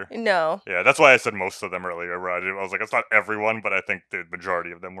either. No. Yeah, that's why I said most of them earlier. Right? I was like, it's not everyone, but I think the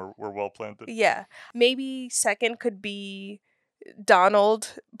majority of them were well planted. Yeah. Maybe second could be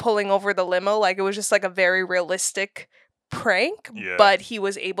Donald pulling over the limo. Like, it was just like a very realistic prank, but he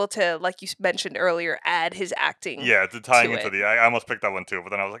was able to, like you mentioned earlier, add his acting. Yeah, the tying into the... I almost picked that one too, but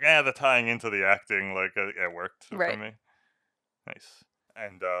then I was like, the tying into the acting, like, it worked for me. Nice.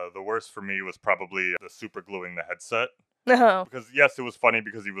 And the worst for me was probably the super gluing the headset. Because, yes, it was funny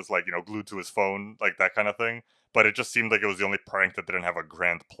because he was, like, you know, glued to his phone, like that kind of thing. But it just seemed like it was the only prank that didn't have a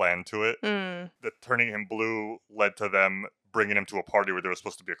grand plan to it. The turning him blue led to them bringing him to a party where there was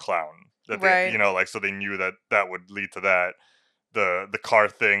supposed to be a clown. They, you know, like, so they knew that would lead to that. The car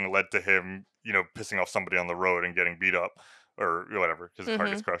thing led to him, you know, pissing off somebody on the road and getting beat up or whatever because his car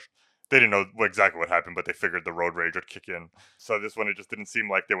gets crushed. they didn't know exactly what happened, but they figured the road rage would kick in. So this one, it just didn't seem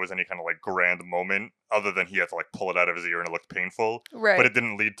like there was any kind of like grand moment other than he had to like pull it out of his ear and it looked painful. Right. But it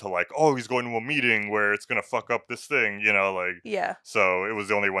didn't lead to like, oh, he's going to a meeting where it's going to fuck up this thing, you know, like. Yeah. So it was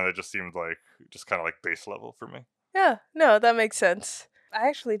the only one that just seemed like just kind of like base level for me. Yeah. No, that makes sense. I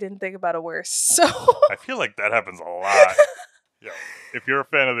actually didn't think about a worse, so. I feel like that happens a lot. Yeah, if you're a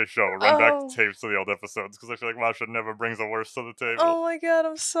fan of the show, run back to tapes of the old episodes because I feel like Masha never brings a worst to the table. Oh my god,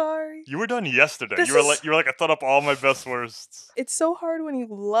 I'm sorry. You were done yesterday. You were like I thought up all my best worsts. It's so hard when you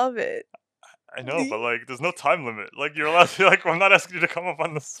love it. I know, but like, there's no time limit. Like, you're allowed to. Like, I'm not asking you to come up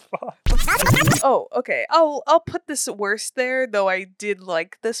on the spot. Oh, okay. I'll put this worst there, though. I did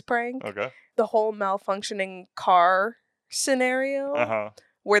like this prank. Okay. The whole malfunctioning car scenario,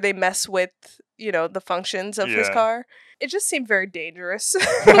 where they mess with the functions of his car. It just seemed very dangerous.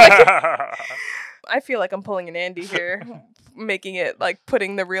 I feel like I'm pulling an Andy here, making it like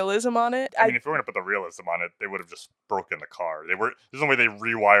putting the realism on it. I mean, if we were going to put the realism on it, they would have just broken the car. There's no way they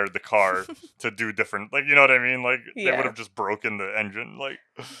rewired the car to do different, like, you know what I mean? Like, they would have just broken the engine. Like,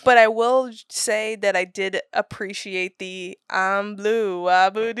 but I will say that I did appreciate the I'm blue,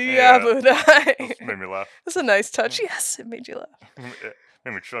 abu dee abu die. Made me laugh. That's a nice touch. Yes, it made you laugh.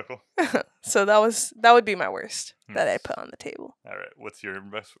 Made me chuckle. So that would be my worst that I put on the table. All right, what's your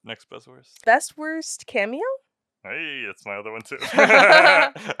next best worst? Best worst cameo? Hey, that's my other one too. All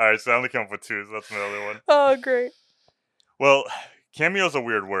right, so I only came up with 2, so that's my other one. Oh, great. Well, cameo's a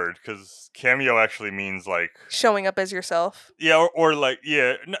weird word because cameo actually means like showing up as yourself. Yeah, or like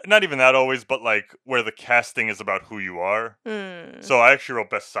not even that always, but like where the casting is about who you are. So I actually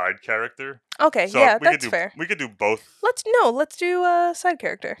wrote best side character. Okay, so yeah, that's fair. We could do both. Let's do side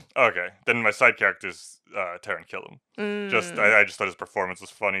character. Okay, then my side character is Taron Killam. I just thought his performance was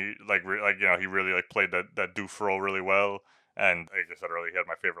funny. Like he really like played that doof role really well. And like I said earlier, he had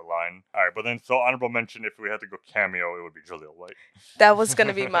my favorite line. All right, but then so honorable mention, if we had to go cameo, it would be Jaleel White. That was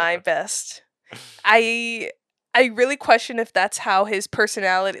gonna be my best. I really question if that's how his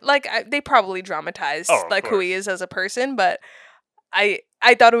personality. Like they probably dramatized who he is as a person, but I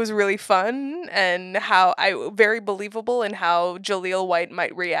thought it was really fun and very believable in how Jaleel White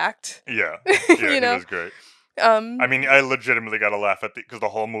might react. Yeah, he was great. I mean, I legitimately got to laugh at because the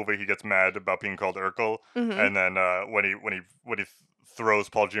whole movie he gets mad about being called Urkel, and then when he throws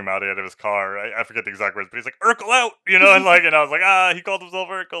Paul Giamatti out of his car, I forget the exact words, but he's like Urkel out, and I was like, he called himself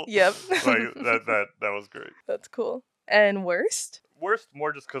Urkel. Yep, like that was great. That's cool. And worst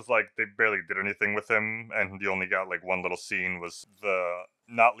more just because like they barely did anything with him, and he only got like one little scene was the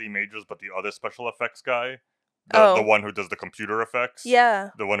not Lee Majors, but the other special effects guy. The one who does the computer effects.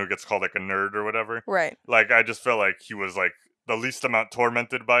 Yeah. The one who gets called like a nerd or whatever. Right. Like I just felt like he was like the least amount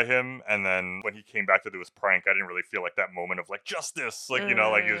tormented by him, and then when he came back to do his prank, I didn't really feel like that moment of like justice. Like,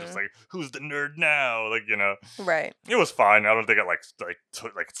 like he was just like, who's the nerd now? Like, Right. It was fine. I don't think it like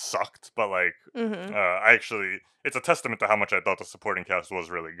sucked, but like I actually it's a testament to how much I thought the supporting cast was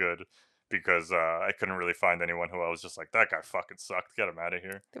really good. Because I couldn't really find anyone who I was just like, that guy fucking sucked. Get him out of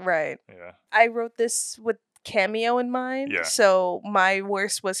here. Right. Yeah. I wrote this with cameo in mind. Yeah. So my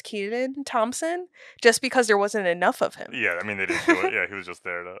worst was Kenan Thompson, just because there wasn't enough of him. Yeah, I mean, they didn't do it. Yeah, he was just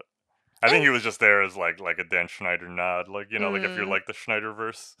there to... I think he was just there as like a Dan Schneider nod, like like if you're like the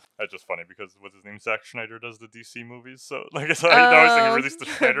Schneiderverse. That's just funny because what's his name? Zack Schneider does the DC movies, so like I always think he released the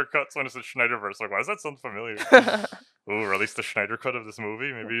Schneider cut. So when it says Schneiderverse, like why does that sound familiar? Ooh, release the Schneider cut of this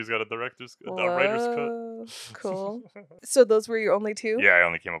movie. Maybe he's got a writer's cut. Cool. So those were your only 2? Yeah, I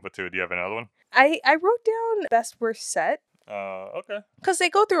only came up with 2. Do you have another one? I wrote down best worst set. Okay. Because they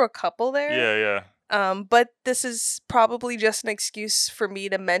go through a couple there. Yeah. But this is probably just an excuse for me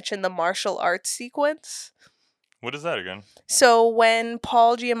to mention the martial arts sequence. What is that again? So when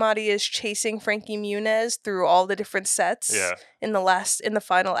Paul Giamatti is chasing Frankie Muniz through all the different sets in the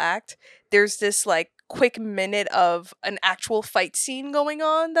final act, there's this like quick minute of an actual fight scene going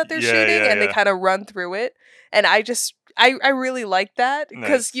on that they're shooting, and they kind of run through it. And I really like that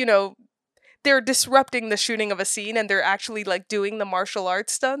because, they're disrupting the shooting of a scene and they're actually like doing the martial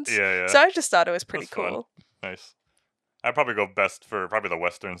arts stunts. Yeah. So I just thought it was pretty cool. Fun. Nice. I'd probably go best for probably the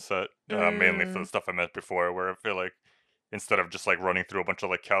Western set, mainly for the stuff I met before, where I feel like instead of just like running through a bunch of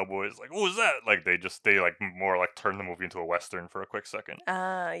like cowboys, like what was that? Like they like more like turn the movie into a Western for a quick second.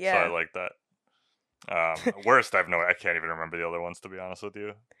 Yeah. So I like that. Worst, I can't even remember the other ones, to be honest with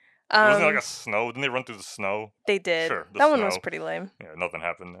you. Wasn't it like a snow? Didn't they run through the snow? They did. Sure. That one was pretty lame. Yeah, nothing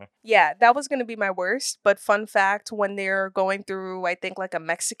happened there. Yeah, that was going to be my worst. But fun fact, when they're going through, I think, like a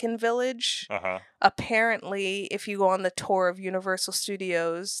Mexican village, apparently, if you go on the tour of Universal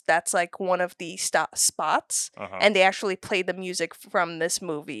Studios, that's like one of the spots. And they actually play the music from this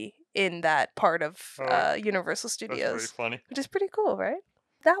movie in that part of Universal Studios. That's very funny. Which is pretty cool, right?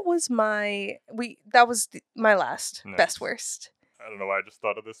 That was my last Nice. best worst. I don't know why I just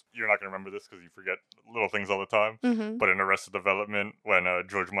thought of this. You're not gonna remember this because you forget little things all the time. Mm-hmm. But in Arrested Development, when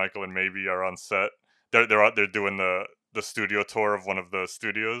George Michael and Maybe are on set, they're doing the studio tour of one of the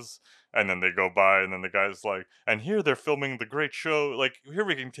studios, and then they go by, and then the guy's like, and here they're filming the great show. Like, here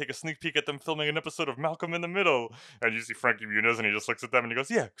we can take a sneak peek at them filming an episode of Malcolm in the Middle. And you see Frankie Muniz, and he just looks at them and he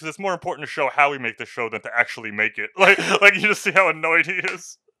goes, yeah, because it's more important to show how we make the show than to actually make it. Like you just see how annoyed he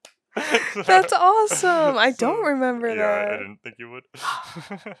is. That's awesome. I don't remember yeah, that. I didn't think you would.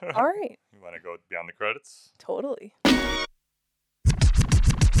 All right. You want to go beyond the credits? Totally.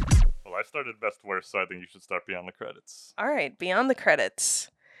 Well, I started best worst, so I think you should start beyond the credits. All right, beyond the credits.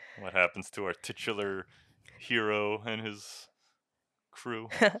 What happens to our titular hero and his crew?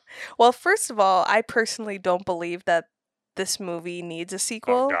 Well, first of all, I personally don't believe that this movie needs a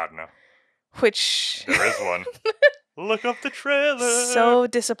sequel. Oh, God, no. Which... There is one. Look up the trailer. So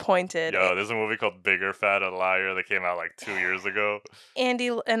disappointed. Yo, there's a movie called Bigger, Fatter, Liar that came out like 2 years ago. Andy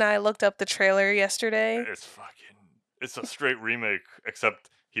and I looked up the trailer yesterday. It's a straight remake, except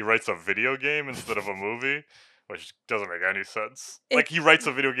he writes a video game instead of a movie, which doesn't make any sense. Like, he writes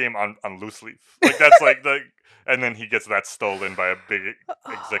a video game on loose leaf. Like, that's like the... And then he gets that stolen by a big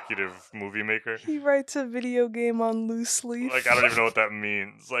executive movie maker. He writes a video game on loose leaf. Like, I don't even know what that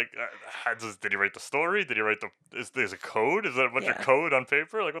means. Like, did he write the story? Did he write there's a code? Is that a bunch of code on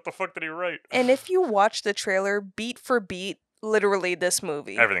paper? Like, what the fuck did he write? And if you watch the trailer, beat for beat, literally this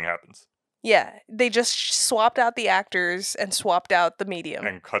movie. Everything happens. Yeah, they just swapped out the actors and swapped out the medium.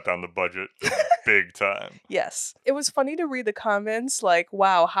 And cut down the budget big time. Yes. It was funny to read the comments, like,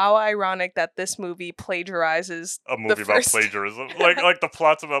 wow, how ironic that this movie plagiarizes a movie about plagiarism. like the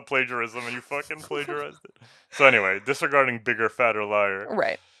plot's about plagiarism and you fucking plagiarized it. So anyway, disregarding Bigger, Fatter, Liar.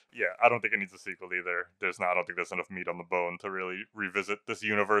 Right. Yeah, I don't think it needs a sequel either. I don't think there's enough meat on the bone to really revisit this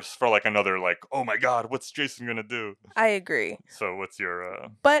universe for like another oh my god, what's Jason gonna do? I agree. So what's your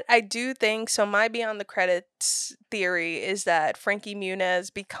But I do think my beyond the credits theory is that Frankie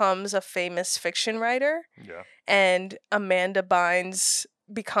Muniz becomes a famous fiction writer. Yeah. And Amanda Bynes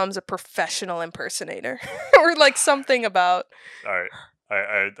becomes a professional impersonator. Or like something about All right.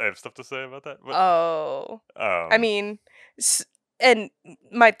 I have stuff to say about that. I mean, and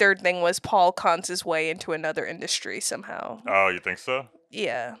my third thing was Paul cons his way into another industry somehow. Oh, you think so?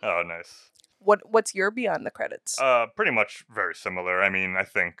 Yeah. Oh, nice. What's your beyond the credits? Pretty much very similar. I mean, I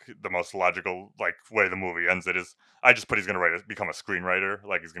think the most logical way the movie ends it is I just put he's gonna become a screenwriter.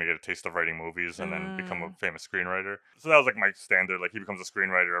 Like he's gonna get a taste of writing movies and then become a famous screenwriter. So that was like my standard. Like he becomes a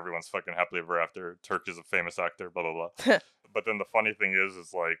screenwriter, everyone's fucking happily ever after. Turk is a famous actor, blah blah blah. But then the funny thing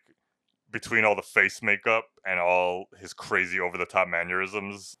is like between all the face makeup and all his crazy over-the-top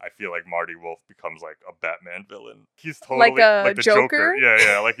mannerisms, I feel like Marty Wolf becomes like a Batman villain. He's totally like the Joker.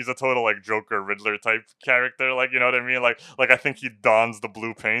 Yeah, like he's a total like Joker Riddler type character. Like, you know what I mean? Like I think he dons the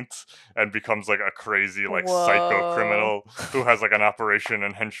blue paint and becomes like a crazy like psycho criminal who has like an operation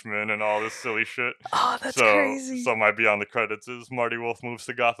and henchmen and all this silly shit. Oh, that's crazy. So my beyond the credits is Marty Wolf moves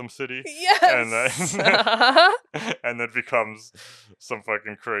to Gotham City. Yes. And then becomes some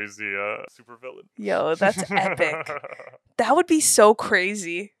fucking crazy supervillain. Yo, that's epic. That would be so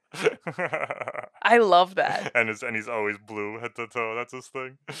crazy. I love that. And he's always blue head to toe. That's his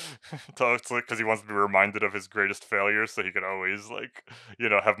thing. Because he wants to be reminded of his greatest failures, so he can always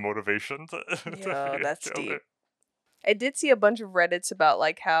have motivation to. Yo, that's deep. I did see a bunch of Reddits about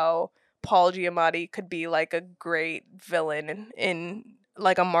like how Paul Giamatti could be like a great villain in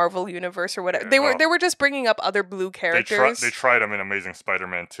like a Marvel universe or whatever. Yeah, they were just bringing up other blue characters. They tried him in Amazing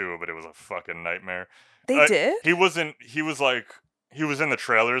Spider-Man 2, but it was a fucking nightmare. They did? He was in the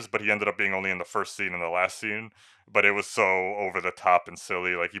trailers, but he ended up being only in the first scene and the last scene. But it was so over the top and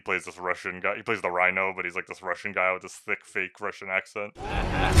silly. Like he plays this Russian guy. He plays the Rhino, but he's like this Russian guy with this thick, fake Russian accent.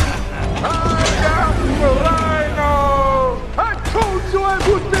 I am the Rhino! I told you I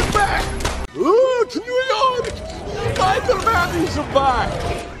would be back! Look, New York! Spider-Man is back!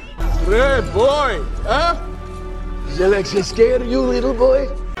 Red boy, huh? Does Alexei scare you, little boy?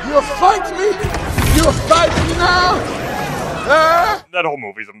 You fight me? You fight me now? That whole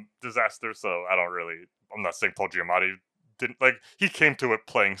movie's a disaster, so I'm not saying Paul Giamatti didn't, he came to it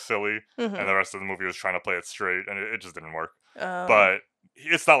playing silly, and the rest of the movie was trying to play it straight, and it just didn't work. But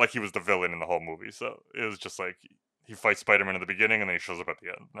it's not like he was the villain in the whole movie, so it was just like, he fights Spider-Man in the beginning, and then he shows up at the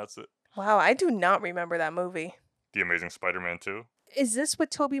end, and that's it. Wow, I do not remember that movie. The Amazing Spider-Man 2? Is this with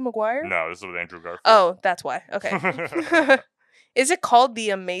Tobey Maguire? No, this is with Andrew Garfield. Oh, that's why. Okay. Is it called The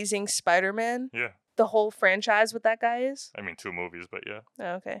Amazing Spider-Man? Yeah. The whole franchise what that guy is? I mean, 2 movies, but yeah.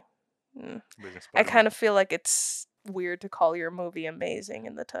 Oh, okay. I kind of feel like it's weird to call your movie amazing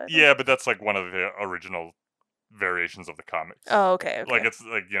in the title. Yeah, but that's like one of the original variations of the comics. Oh, okay. Like it's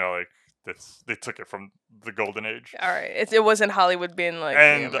like like they took it from the golden age. All right, it wasn't Hollywood being like.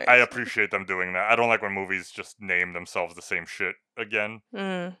 And I appreciate them doing that. I don't like when movies just name themselves the same shit again.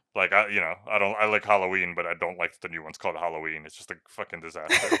 Like I like Halloween, but I don't like the new one's called Halloween. It's just a fucking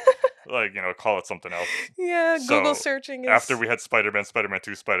disaster. Like call it something else. Yeah, so Google searching. After we had Spider-Man, Spider-Man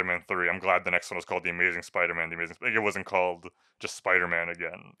 2, Spider-Man 3, I'm glad the next one was called The Amazing Spider-Man. It wasn't called just Spider-Man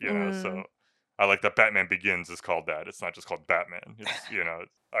again. So. I like that Batman Begins is called that. It's not just called Batman. It's,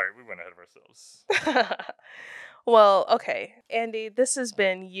 all right, we went ahead of ourselves. Well, okay. Andy, this has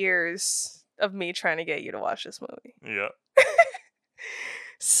been years of me trying to get you to watch this movie. Yeah.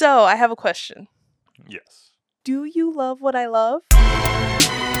 So, I have a question. Yes. Do you love what I love?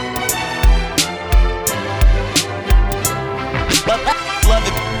 Love it.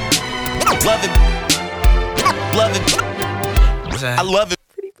 Love it. Love it. I love it.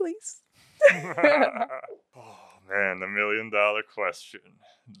 Pretty please. Oh man, the $1 million question.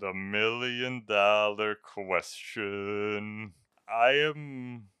 The $1 million question. I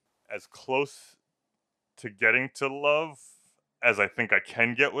am as close to getting to love as I think I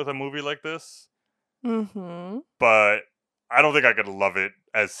can get with a movie like this. Mm-hmm. But I don't think I could love it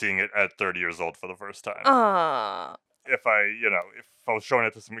as seeing it at 30 years old for the first time. If I was showing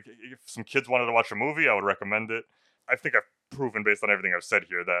it to if some kids wanted to watch a movie, I would recommend it. I think I've proven based on everything I've said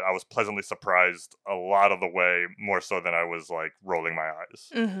here that I was pleasantly surprised a lot of the way, more so than I was like rolling my eyes.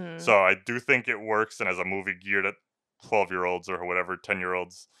 Mm-hmm. So I do think it works, and as a movie geared at 12-year-olds or whatever,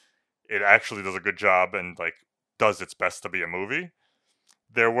 10-year-olds, it actually does a good job and like does its best to be a movie.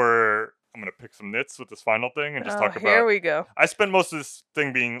 I'm gonna pick some nits with this final thing and just talk about. Here we go. I spent most of this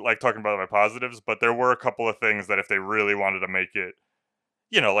thing being like talking about my positives, but there were a couple of things that if they really wanted to make it,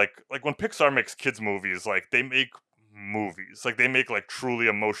 like when Pixar makes kids movies, like they make movies, like they make like truly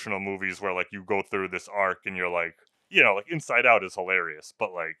emotional movies where like you go through this arc and you're like, like Inside Out is hilarious,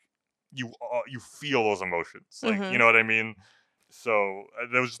 but like you feel those emotions, like you know what I mean. So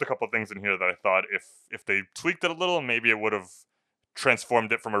there was just a couple of things in here that I thought if they tweaked it a little, maybe it would have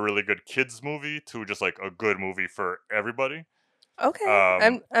transformed it from a really good kids movie to just like a good movie for everybody.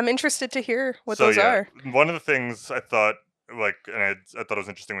 Okay, I'm interested to hear what those are. One of the things I thought I thought it was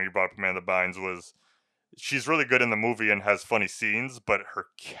interesting when you brought up Amanda Bynes was she's really good in the movie and has funny scenes, but her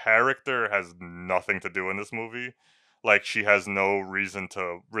character has nothing to do in this movie. Like she has no reason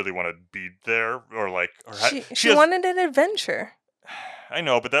to really want to be there, or like she wanted an adventure. I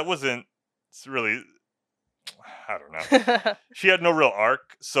know, but that wasn't really. I don't know. She had no real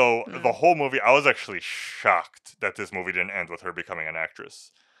arc. So the whole movie, I was actually shocked that this movie didn't end with her becoming an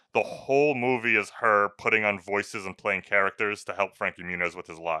actress. The whole movie is her putting on voices and playing characters to help Frankie Muniz with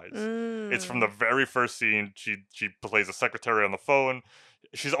his lies. It's from the very first scene. She plays a secretary on the phone.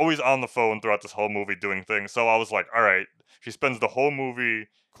 She's always on the phone throughout this whole movie doing things. So I was like, all right. She spends the whole movie,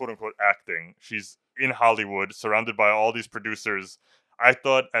 quote unquote, acting. She's in Hollywood, surrounded by all these producers. I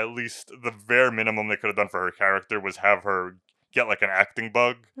thought at least the bare minimum they could have done for her character was have her get like an acting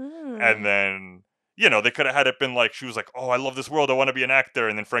bug. And then, they could have had it been like, she was like, oh, I love this world, I want to be an actor.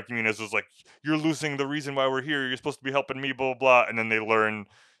 And then Frankie Muniz was like, you're losing the reason why we're here. You're supposed to be helping me, blah, blah, blah. And then they learn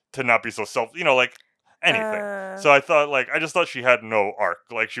to not be so like anything. So I thought I just thought she had no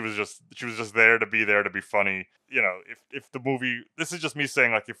arc. Like she was just there to be funny. If the movie, this is just me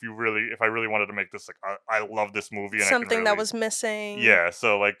saying like, if I really wanted to make this, like, I love this movie. And something that was missing. Yeah.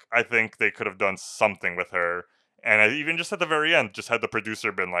 So like, I think they could have done something with her. And I even just at the very end, just had the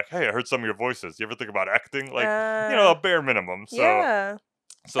producer been like, hey, I heard some of your voices. You ever think about acting? Like, a bare minimum. So, yeah.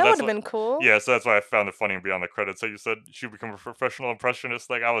 So that would have been cool. Yeah, so that's why I found it funny beyond the credits. So you said she would become a professional impressionist.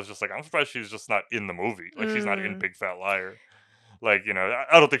 Like, I was just like, I'm surprised she's just not in the movie. Like, she's not in Big Fat Liar. Like,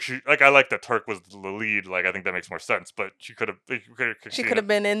 I don't think I like that Turk was the lead. Like, I think that makes more sense. But she could have. She could have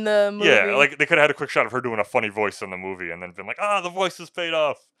been in the movie. Yeah, like, they could have had a quick shot of her doing a funny voice in the movie and then been like, the voice is paid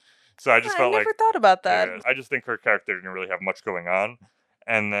off. So I just felt like. I never thought about that. Yeah, I just think her character didn't really have much going on.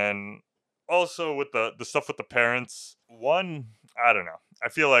 And then also with the stuff with the parents, I don't know. I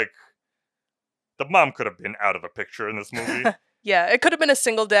feel like the mom could have been out of the picture in this movie. Yeah, it could have been a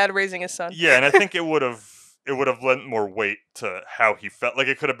single dad raising his son. Yeah, and I think it would have lent more weight to how he felt. Like,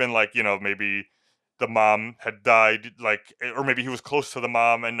 it could have been like, maybe the mom had died, like, or maybe he was close to the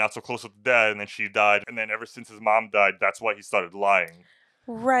mom and not so close with the dad, and then she died. And then ever since his mom died, that's why he started lying.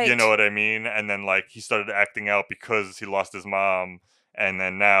 Right. You know what I mean? And then, like, he started acting out because he lost his mom. And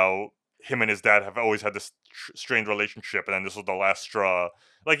then now him and his dad have always had this strained relationship. And then this was the last straw.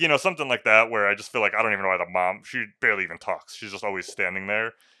 Like, something like that, where I just feel like I don't even know why the mom, she barely even talks. She's just always standing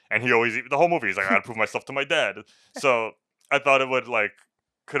there. And he always, the whole movie, he's like, I gotta prove myself to my dad. So I thought it would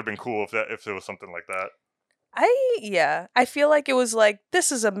could have been cool if it was something like that. I feel like it was like,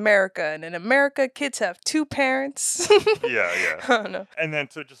 this is America, and in America, kids have 2 parents. Yeah. I don't know. And then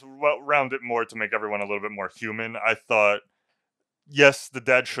to just round it more to make everyone a little bit more human, I thought, yes, the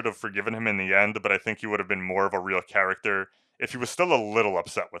dad should have forgiven him in the end, but I think he would have been more of a real character if he was still a little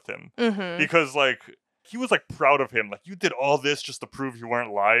upset with him. Mm-hmm. Because, he was, proud of him. Like, you did all this just to prove you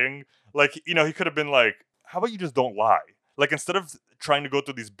weren't lying. Like, he could have been like, how about you just don't lie? Like, instead of trying to go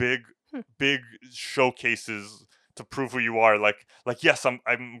through these big showcases to prove who you are, yes,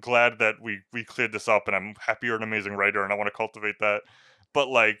 I'm glad that we cleared this up, and I'm happy you're an amazing writer, and I want to cultivate that. But,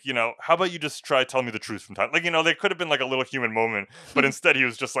 how about you just try telling me the truth from time? There could have been, a little human moment, but instead he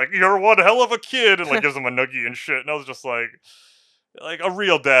was just like, you're one hell of a kid, and, gives him a noogie and shit. And I was just like, a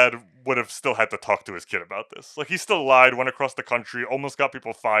real dad would have still had to talk to his kid about this. He still lied, went across the country, almost got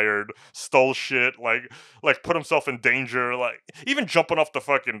people fired, stole shit, put himself in danger, even jumping off the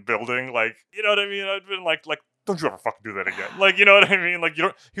fucking building, you know what I mean? I'd been like, don't you ever fucking do that again. You know what I mean?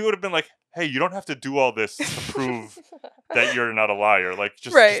 He would have been like, hey, you don't have to do all this to prove that you're not a liar.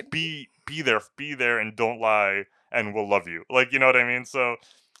 Just be there and don't lie, and we'll love you. You know what I mean? So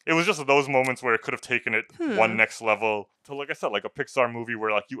it was just those moments where it could have taken it one next level to, like I said, a Pixar movie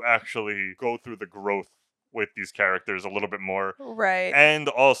where you actually go through the growth with these characters a little bit more. Right. And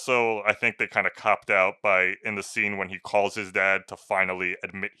also, I think they kind of copped out in the scene when he calls his dad to finally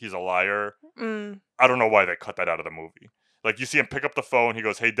admit he's a liar. I don't know why they cut that out of the movie. You see him pick up the phone, he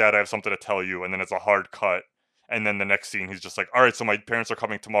goes, hey dad, I have something to tell you, and then it's a hard cut. And then the next scene, he's just like, all right, so my parents are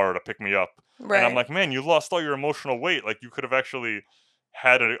coming tomorrow to pick me up. Right. And I'm like, man, you lost all your emotional weight. You could have actually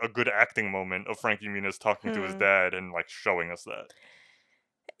had a good acting moment of Frankie Muniz talking to his dad and showing us that.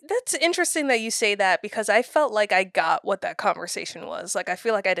 That's interesting that you say that, because I felt like I got what that conversation was. I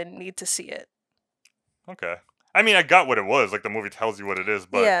feel like I didn't need to see it. Okay. I mean, I got what it was. The movie tells you what it is,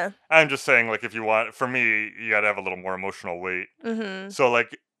 but yeah. I'm just saying, if you want, for me, you gotta have a little more emotional weight. Mm-hmm. So,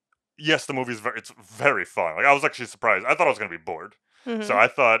 yes, the movie's it's very fun. I was actually surprised. I thought I was gonna be bored. Mm-hmm. So I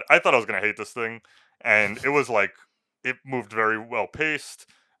thought I was gonna hate this thing, and it was it moved very well paced.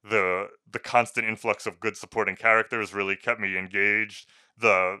 The constant influx of good supporting characters really kept me engaged.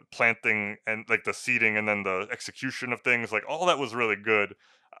 The planting and the seeding and then the execution of things, all that was really good.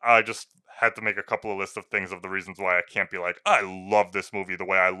 I just had to make a couple of lists of things of the reasons why I can't be I love this movie the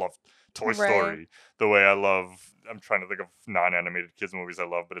way I love Toy Story, the way I love, I'm trying to think of non-animated kids movies I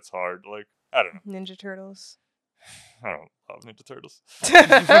love, but it's hard. I don't know. Ninja Turtles. I don't love Ninja Turtles.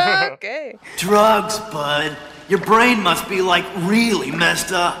 Okay. Drugs, bud. Your brain must be really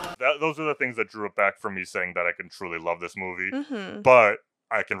messed up. Those are the things that drew it back for me saying that I can truly love this movie. Mm-hmm. But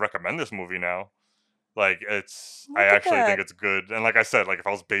I can recommend this movie now. I actually think it's good. And like I said, if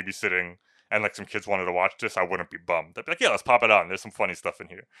I was babysitting and some kids wanted to watch this, I wouldn't be bummed. I'd be like, yeah, let's pop it on. There's some funny stuff in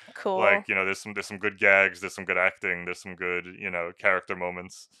here. Cool. There's some good gags, there's some good acting, there's some good, character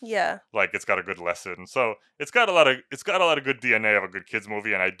moments. Yeah. It's got a good lesson. So it's got a lot of good DNA of a good kids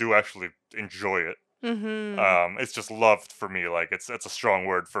movie, and I do actually enjoy it. Mm-hmm. It's just loved for me. It's a strong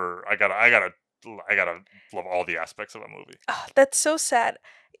word for I gotta love all the aspects of a movie. Oh, that's so sad.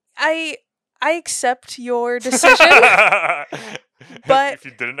 I accept your decision. But if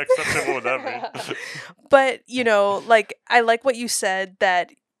you didn't accept it, what would that mean? But, I like what you said,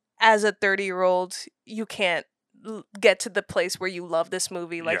 that as a 30-year-old, you can't get to the place where you love this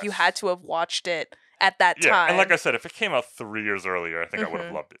movie. Yes. You had to have watched it at that time. Yeah, and like I said, if it came out 3 years earlier, I think I would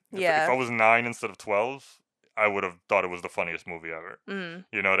have loved it. If I was 9 instead of 12, I would have thought it was the funniest movie ever. Mm.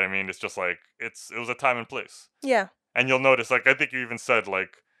 You know what I mean? It's just it was a time and place. Yeah. And you'll notice, I think you even said,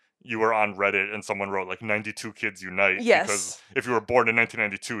 you were on Reddit and someone wrote 92 Kids Unite. Yes. Because if you were born in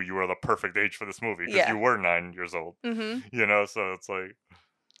 1992, you were the perfect age for this movie because you were 9 years old. Mm-hmm. So it's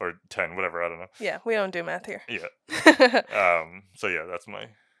or 10, whatever, I don't know. Yeah, we don't do math here. Yeah. So yeah, that's my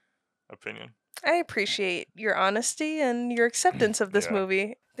opinion. I appreciate your honesty and your acceptance of this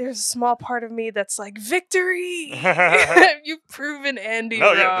movie. There's a small part of me that's like, victory! You've proven Andy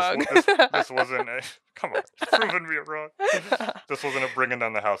wrong. Yeah, this wasn't a... Come on, proving me wrong. This wasn't a bringing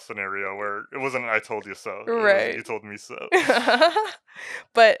down the house scenario where it wasn't an I told you so. Right. You told me so.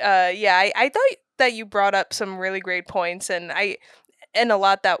 But yeah, I thought that you brought up some really great points, and a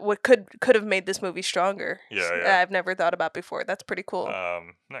lot that could have made this movie stronger. Yeah. I've never thought about before. That's pretty cool.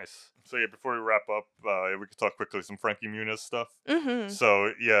 Nice. So yeah, before we wrap up, we could talk quickly some Frankie Muniz stuff. Mm-hmm.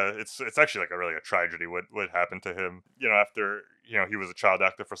 So yeah, it's actually a tragedy what happened to him. After he was a child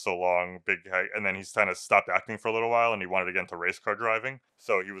actor for so long, and then he's kind of stopped acting for a little while, and he wanted to get into race car driving.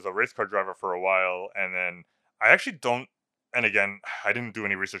 So he was a race car driver for a while, and then I actually don't and again, I didn't do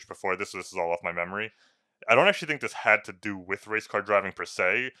any research before this, so this is all off my memory. I don't actually think this had to do with race car driving per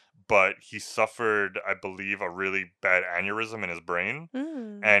se, but he suffered, I believe, a really bad aneurysm in his brain,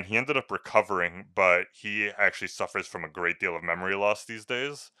 and he ended up recovering, but he actually suffers from a great deal of memory loss these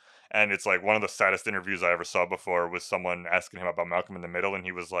days. And it's like one of the saddest interviews I ever saw before was someone asking him about Malcolm in the Middle, and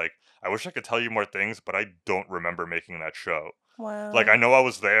he was like, I wish I could tell you more things, but I don't remember making that show. Wow. Like, I know I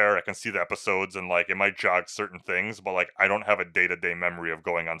was there, I can see the episodes, and like it might jog certain things, but like I don't have a day-to-day memory of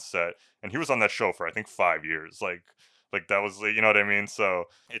going on set. And he was on that show for I think 5 years. Like that was, you know what I mean? So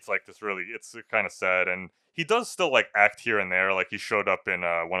it's like this really, it's kind of sad. And he does still like act here and there. Like he showed up in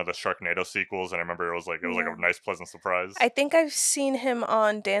one of the Sharknado sequels, and I remember it was like a nice, pleasant surprise. I think I've seen him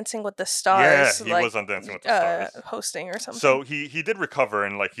on Dancing with the Stars. Yeah, he was on Dancing with the Stars, hosting or something. So he did recover,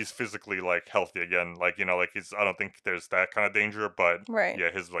 and like he's physically like healthy again. Like, you know, like I don't think there's that kind of danger, but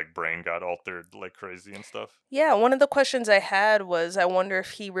yeah, his like brain got altered like crazy and stuff. Yeah, one of the questions I had was, I wonder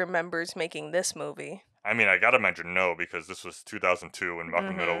if he remembers making this movie. I mean, I gotta imagine no, because this was 2002 and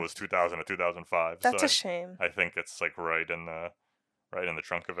Malcolm Middle was 2000 to 2005. That's so a shame. I think it's like right in the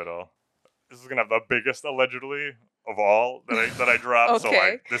trunk of it all. This is gonna have the biggest allegedly of all that I dropped. Okay. So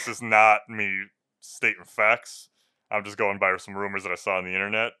like, this is not me stating facts. I'm just going by some rumors that I saw on the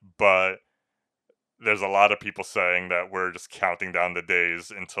internet. But there's a lot of people saying that we're just counting down the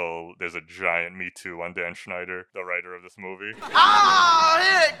days until there's a giant Me Too on Dan Schneider, the writer of this movie. Oh,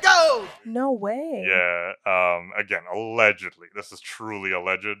 here it goes! No way. Yeah. Again, allegedly. This is truly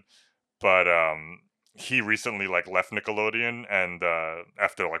alleged. But he recently like left Nickelodeon, and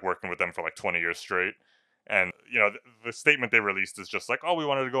after like working with them for like 20 years straight. And, you know, the statement they released is just like, oh, we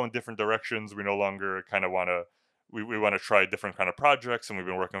wanted to go in different directions. We no longer kind of want to, we want to try different kind of projects, and we've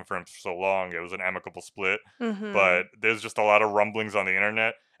been working for him for so long. It was an amicable split. But there's just a lot of rumblings on the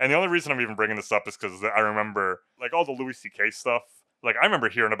internet. And the only reason I'm even bringing this up is because I remember like all the Louis C.K. stuff. Like I remember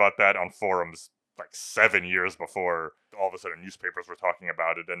hearing about that on forums like 7 years before all of a sudden newspapers were talking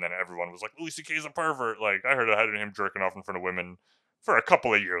about it, and then everyone was like, Louis C.K.'s a pervert. Like I heard him jerking off in front of women for a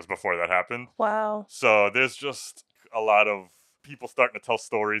couple of years before that happened. Wow. So there's just a lot of people starting to tell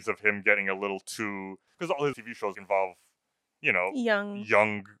stories of him getting a little too, because all his TV shows involve, you know,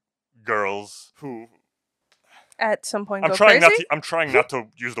 young girls who at some point I'm trying not to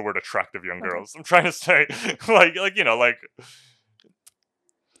use the word attractive young girls. I'm trying to say like you know, like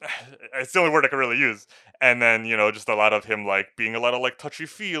it's the only word I can really use. And then, you know, just a lot of him like being a lot of like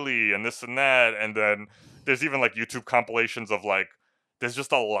touchy-feely and this and that. And then there's even like YouTube compilations of like, there's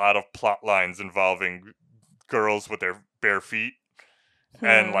just a lot of plot lines involving girls with their bare feet.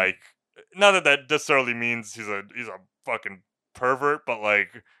 And like, not that necessarily means he's a fucking pervert, but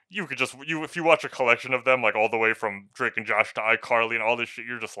like you could just, if you watch a collection of them, like all the way from Drake and Josh to iCarly and all this shit,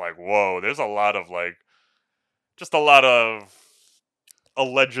 you're just like, whoa, there's a lot of like, just a lot of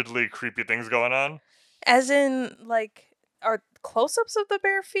allegedly creepy things going on. As in, like, are close-ups of the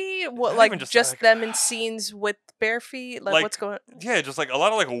bare feet? What, like, just them in scenes with bare feet? Like what's going on? Yeah, just like a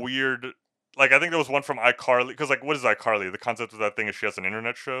lot of like weird, like I think there was one from iCarly, because like what is iCarly? The concept of that thing is she has an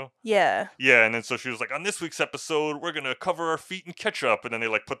internet show. Yeah. Yeah, and then so she was like, on this week's episode, we're gonna cover our feet in ketchup, and then they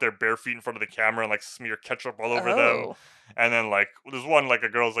like put their bare feet in front of the camera and like smear ketchup all over them. And then like there's one like a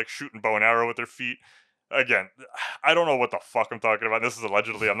girl's like shooting bow and arrow with their feet. Again, I don't know what the fuck I'm talking about. This is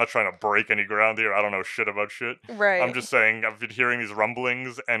allegedly. I'm not trying to break any ground here. I don't know shit about shit. Right. I'm just saying I've been hearing these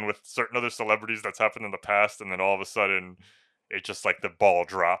rumblings, and with certain other celebrities that's happened in the past, and then all of a sudden it just like the ball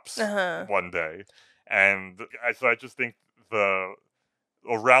drops one day. And so I just think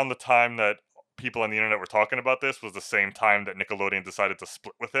around the time that people on the internet were talking about this was the same time that Nickelodeon decided to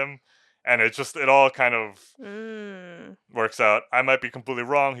split with him. And it all kind of works out. I might be completely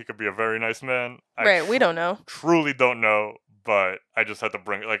wrong. He could be a very nice man. Right, we don't know. Truly don't know, but I just had to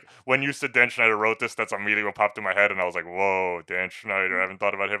bring it. Like, when you said Dan Schneider wrote this, that's immediately what popped in my head, and I was like, whoa, Dan Schneider. I haven't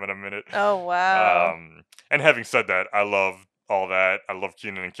thought about him in a minute. Oh, wow. And having said that, I love all that. I love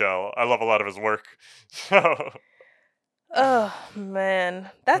Kenan and Kel. I love a lot of his work. So... Oh, man.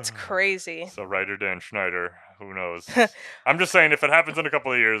 That's crazy. So writer Dan Schneider, who knows? I'm just saying, if it happens in a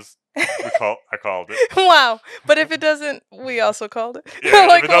couple of years, I called it. Wow. But if it doesn't, we also called it. Yeah,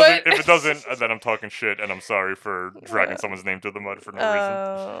 like, if it doesn't, then I'm talking shit, and I'm sorry for dragging someone's name through the mud for no reason.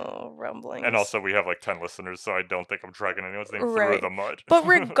 Oh, rumblings. And also, we have like 10 listeners, so I don't think I'm dragging anyone's name through the mud. But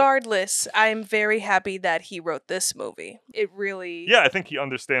regardless, I'm very happy that he wrote this movie. It really... Yeah, I think he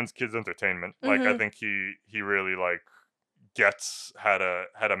understands kids' entertainment. Like, I think he really, like, gets how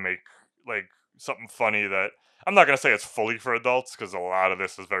to make like something funny that I'm not gonna say it's fully for adults, because a lot of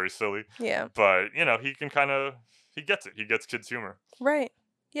this is very silly. Yeah. But you know, he gets it. He gets kids' humor. Right.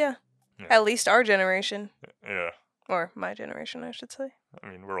 Yeah. At least our generation. Yeah. Or my generation, I should say. I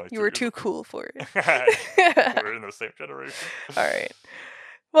mean, we're like you were too cool for it. We're in the same generation. All right.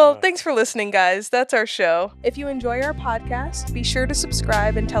 Well, thanks for listening, guys. That's our show. If you enjoy our podcast, be sure to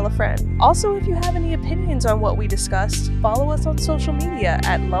subscribe and tell a friend. Also, if you have any opinions on what we discussed, follow us on social media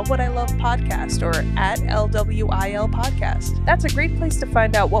at Love What I Love Podcast or at LWIL Podcast. That's a great place to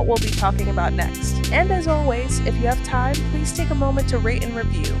find out what we'll be talking about next. And as always, if you have time, please take a moment to rate and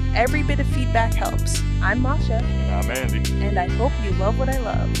review. Every bit of feedback helps. I'm Masha. And I'm Andy. And I hope you love what I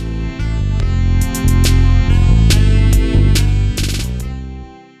love.